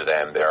fairness to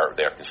them,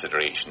 their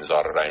considerations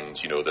are around,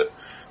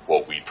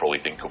 what we probably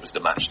think of as the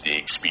match day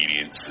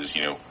experiences.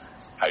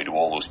 How do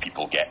all those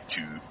people get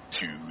to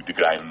the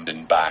ground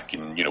and back?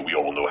 And we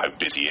all know how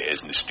busy it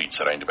is in the streets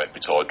around about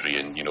Pittodrie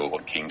and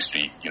on King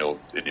Street.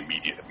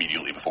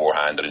 Immediately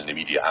beforehand and in the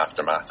immediate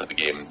aftermath of the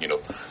game.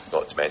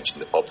 Not to mention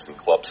the pubs and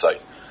clubs.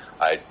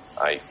 I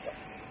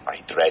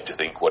dread to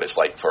think what it's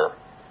like for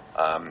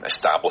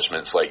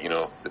establishments like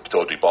the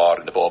Pittodrie Bar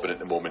and the Bobbin at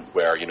the moment,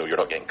 where you're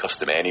not getting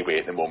custom anyway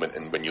at the moment,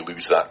 and when you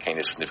lose that kind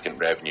of significant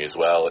revenue as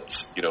well,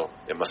 it's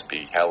it must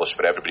be hellish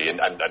for everybody, and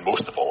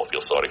most of all I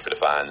feel sorry for the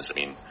fans. I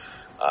mean,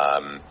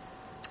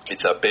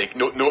 it's a big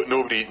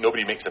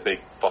nobody makes a big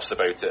fuss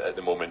about it at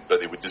the moment, but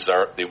they would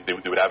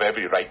have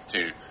every right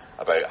to,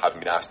 about having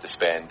been asked to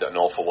spend an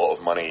awful lot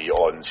of money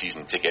on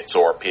season tickets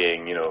or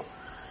paying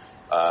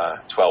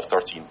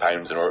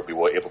 £12-13 in order to be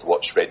able to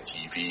watch Red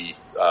TV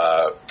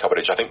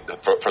coverage. I think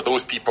for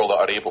those people that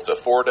are able to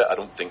afford it, I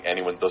don't think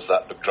anyone does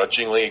that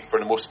begrudgingly for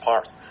the most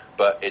part,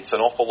 but it's an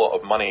awful lot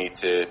of money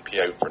to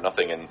pay out for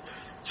nothing. And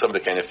some of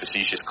the kind of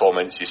facetious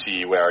comments you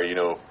see where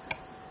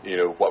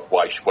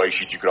why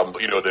should you grumble,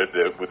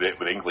 with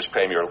the English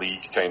Premier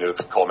League kind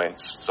of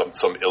comments,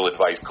 some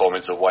ill-advised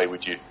comments of why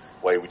would you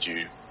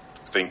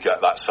think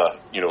that's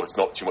it's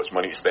not too much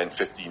money to spend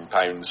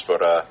 £15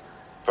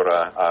 for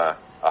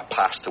a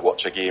pass to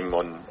watch a game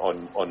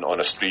on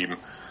a stream.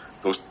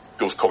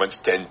 those comments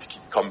tend to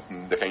come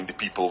from the kind of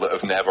people that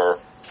have never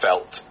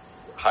felt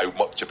how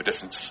much of a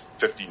difference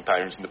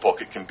 £15 in the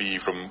pocket can be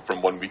from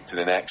 1 week to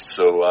the next.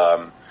 So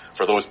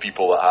for those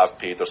people that have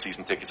paid their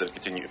season tickets and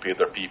continue to pay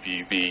their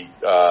PPV,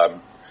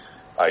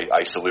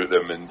 I salute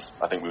them, and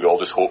I think we all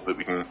just hope that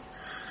we can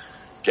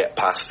get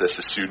past this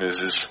as soon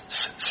as it's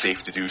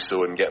safe to do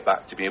so and get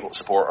back to being able to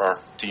support our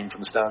team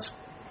from the stands.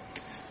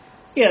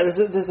 Yeah,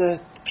 there's a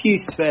few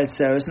threads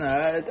there, isn't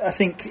there? I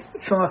think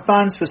from a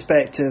fan's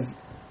perspective,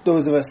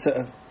 those of us that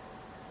have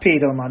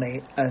paid our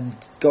money and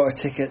got our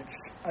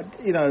tickets,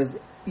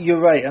 you're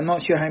right. I'm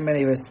not sure how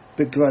many of us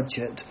begrudge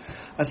it.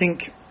 I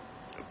think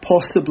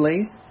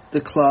possibly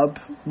the club,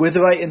 with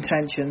the right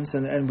intentions,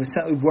 and we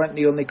certainly weren't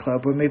the only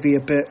club, were maybe a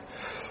bit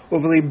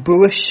overly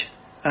bullish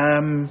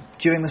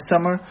during the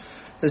summer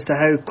as to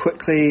how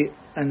quickly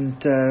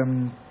and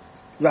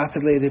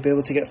rapidly they'd be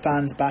able to get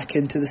fans back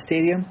into the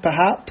stadium,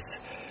 perhaps.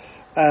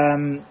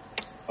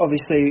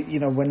 Obviously,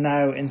 we're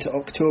now into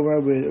October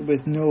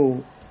with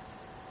no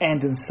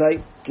end in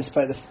sight,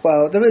 despite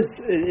there is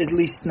at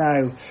least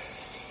now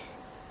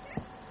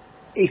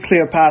a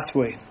clear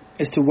pathway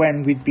as to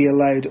when we'd be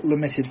allowed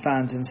limited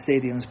fans in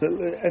stadiums,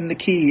 and the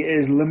key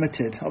is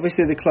limited.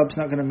 Obviously, the club's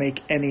not going to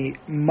make any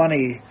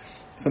money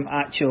from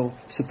actual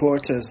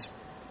supporters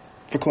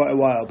for quite a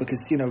while,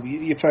 because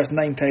your first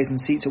 9,000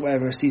 seats or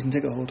whatever are season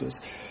ticket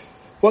holders.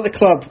 What the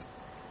club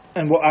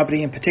and what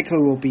Aberdeen in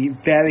particular will be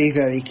very,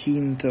 very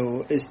keen,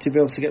 though, is to be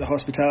able to get the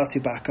hospitality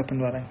back up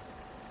and running.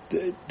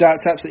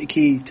 That's absolutely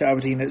key to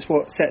Aberdeen. It's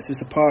what sets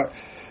us apart,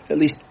 at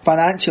least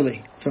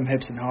financially, from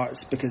Hibs and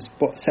Hearts, because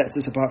what sets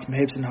us apart from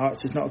Hibs and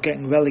Hearts is not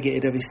getting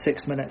relegated every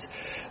 6 minutes.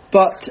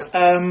 But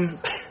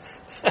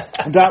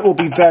that will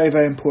be very,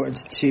 very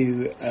important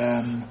to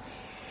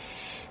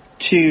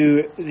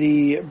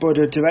the board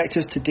of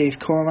directors, to Dave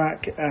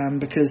Cormack,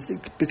 because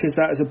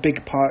that is a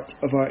big part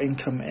of our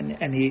income in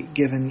any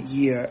given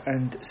year.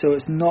 And so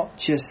it's not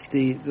just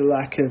the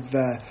lack of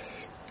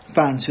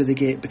fans through the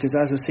gate, because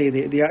as I say,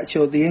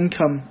 the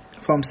income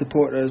from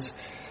supporters,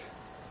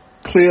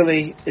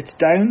 clearly it's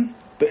down,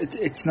 but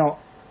it's not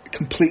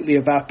completely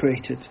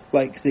evaporated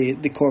like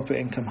the corporate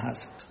income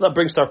has. That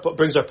brings our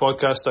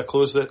podcast to a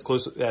close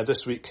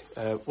this week.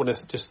 I want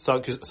to just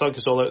thank you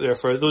all out there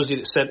for those of you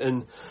that sent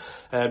in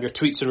your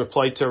tweets and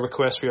replied to our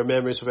request for your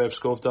memories of Ebbs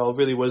Scovdale.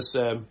 Really was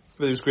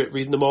great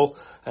reading them all.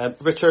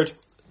 Richard,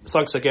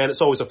 thanks again.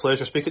 It's always a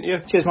pleasure speaking to you.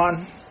 Cheers,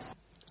 Martin.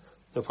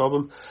 No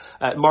problem.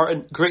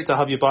 Martin, great to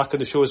have you back on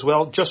the show as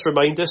well. Just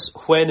remind us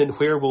when and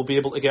where we'll be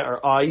able to get our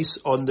eyes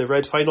on the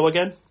Red final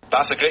again.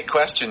 That's a great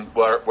question.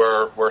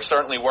 We're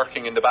certainly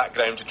working in the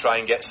background to try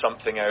and get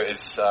something out.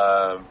 As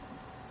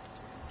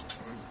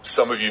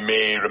some of you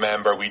may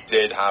remember, we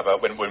did have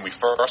when we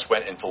first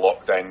went into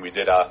lockdown, we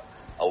did a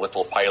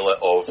little pilot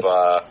of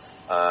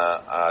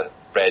a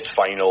Red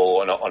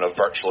final on a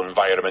virtual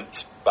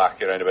environment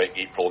back around about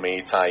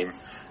April-May time.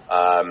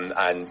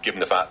 And given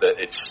the fact that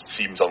it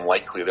seems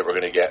unlikely that we're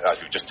going to get,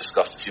 as we've just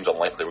discussed, it seems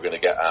unlikely we're going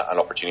to get an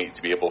opportunity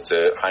to be able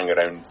to hang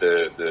around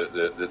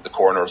the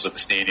corners of the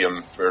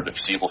stadium for the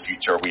foreseeable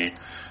future,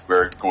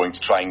 we're going to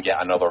try and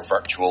get another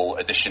virtual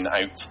edition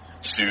out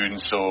soon.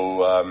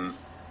 So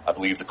I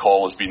believe the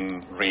call has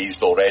been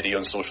raised already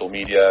on social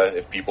media.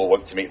 If people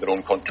want to make their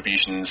own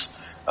contributions,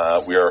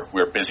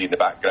 we're busy in the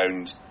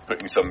background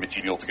putting some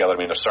material together. I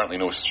mean, there's certainly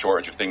no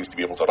shortage of things to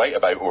be able to write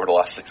about over the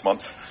last 6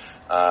 months.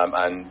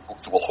 And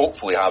we'll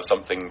hopefully have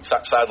something,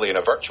 sadly in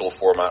a virtual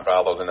format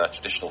rather than a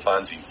traditional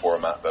fanzine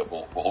format, but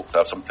we'll hope to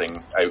have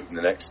something out in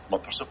the next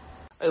month or so.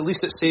 At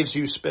least it saves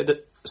you spending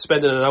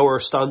an hour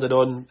standing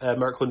on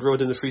Merkland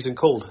Road in the freezing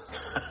cold.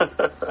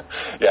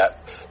 Yeah,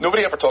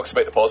 nobody ever talks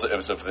about the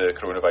positives of the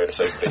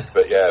coronavirus outbreak,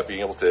 but yeah,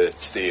 being able to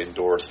stay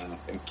indoors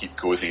and keep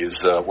cosy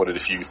is one of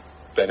the few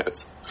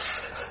benefits.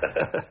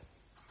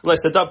 Like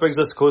I said, that brings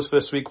us to close for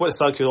this week. I want to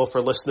thank you all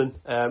for listening.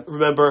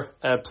 Remember,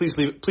 please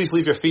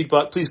leave your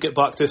feedback. Please get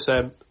back to us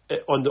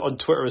on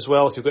Twitter as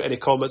well if you've got any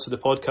comments on the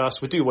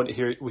podcast. We do want to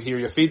hear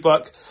your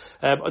feedback.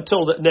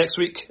 Until next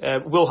week,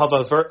 we'll have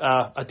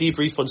a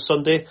debrief on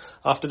Sunday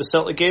after the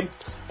Celtic game.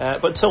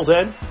 But until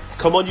then,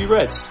 come on you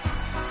Reds.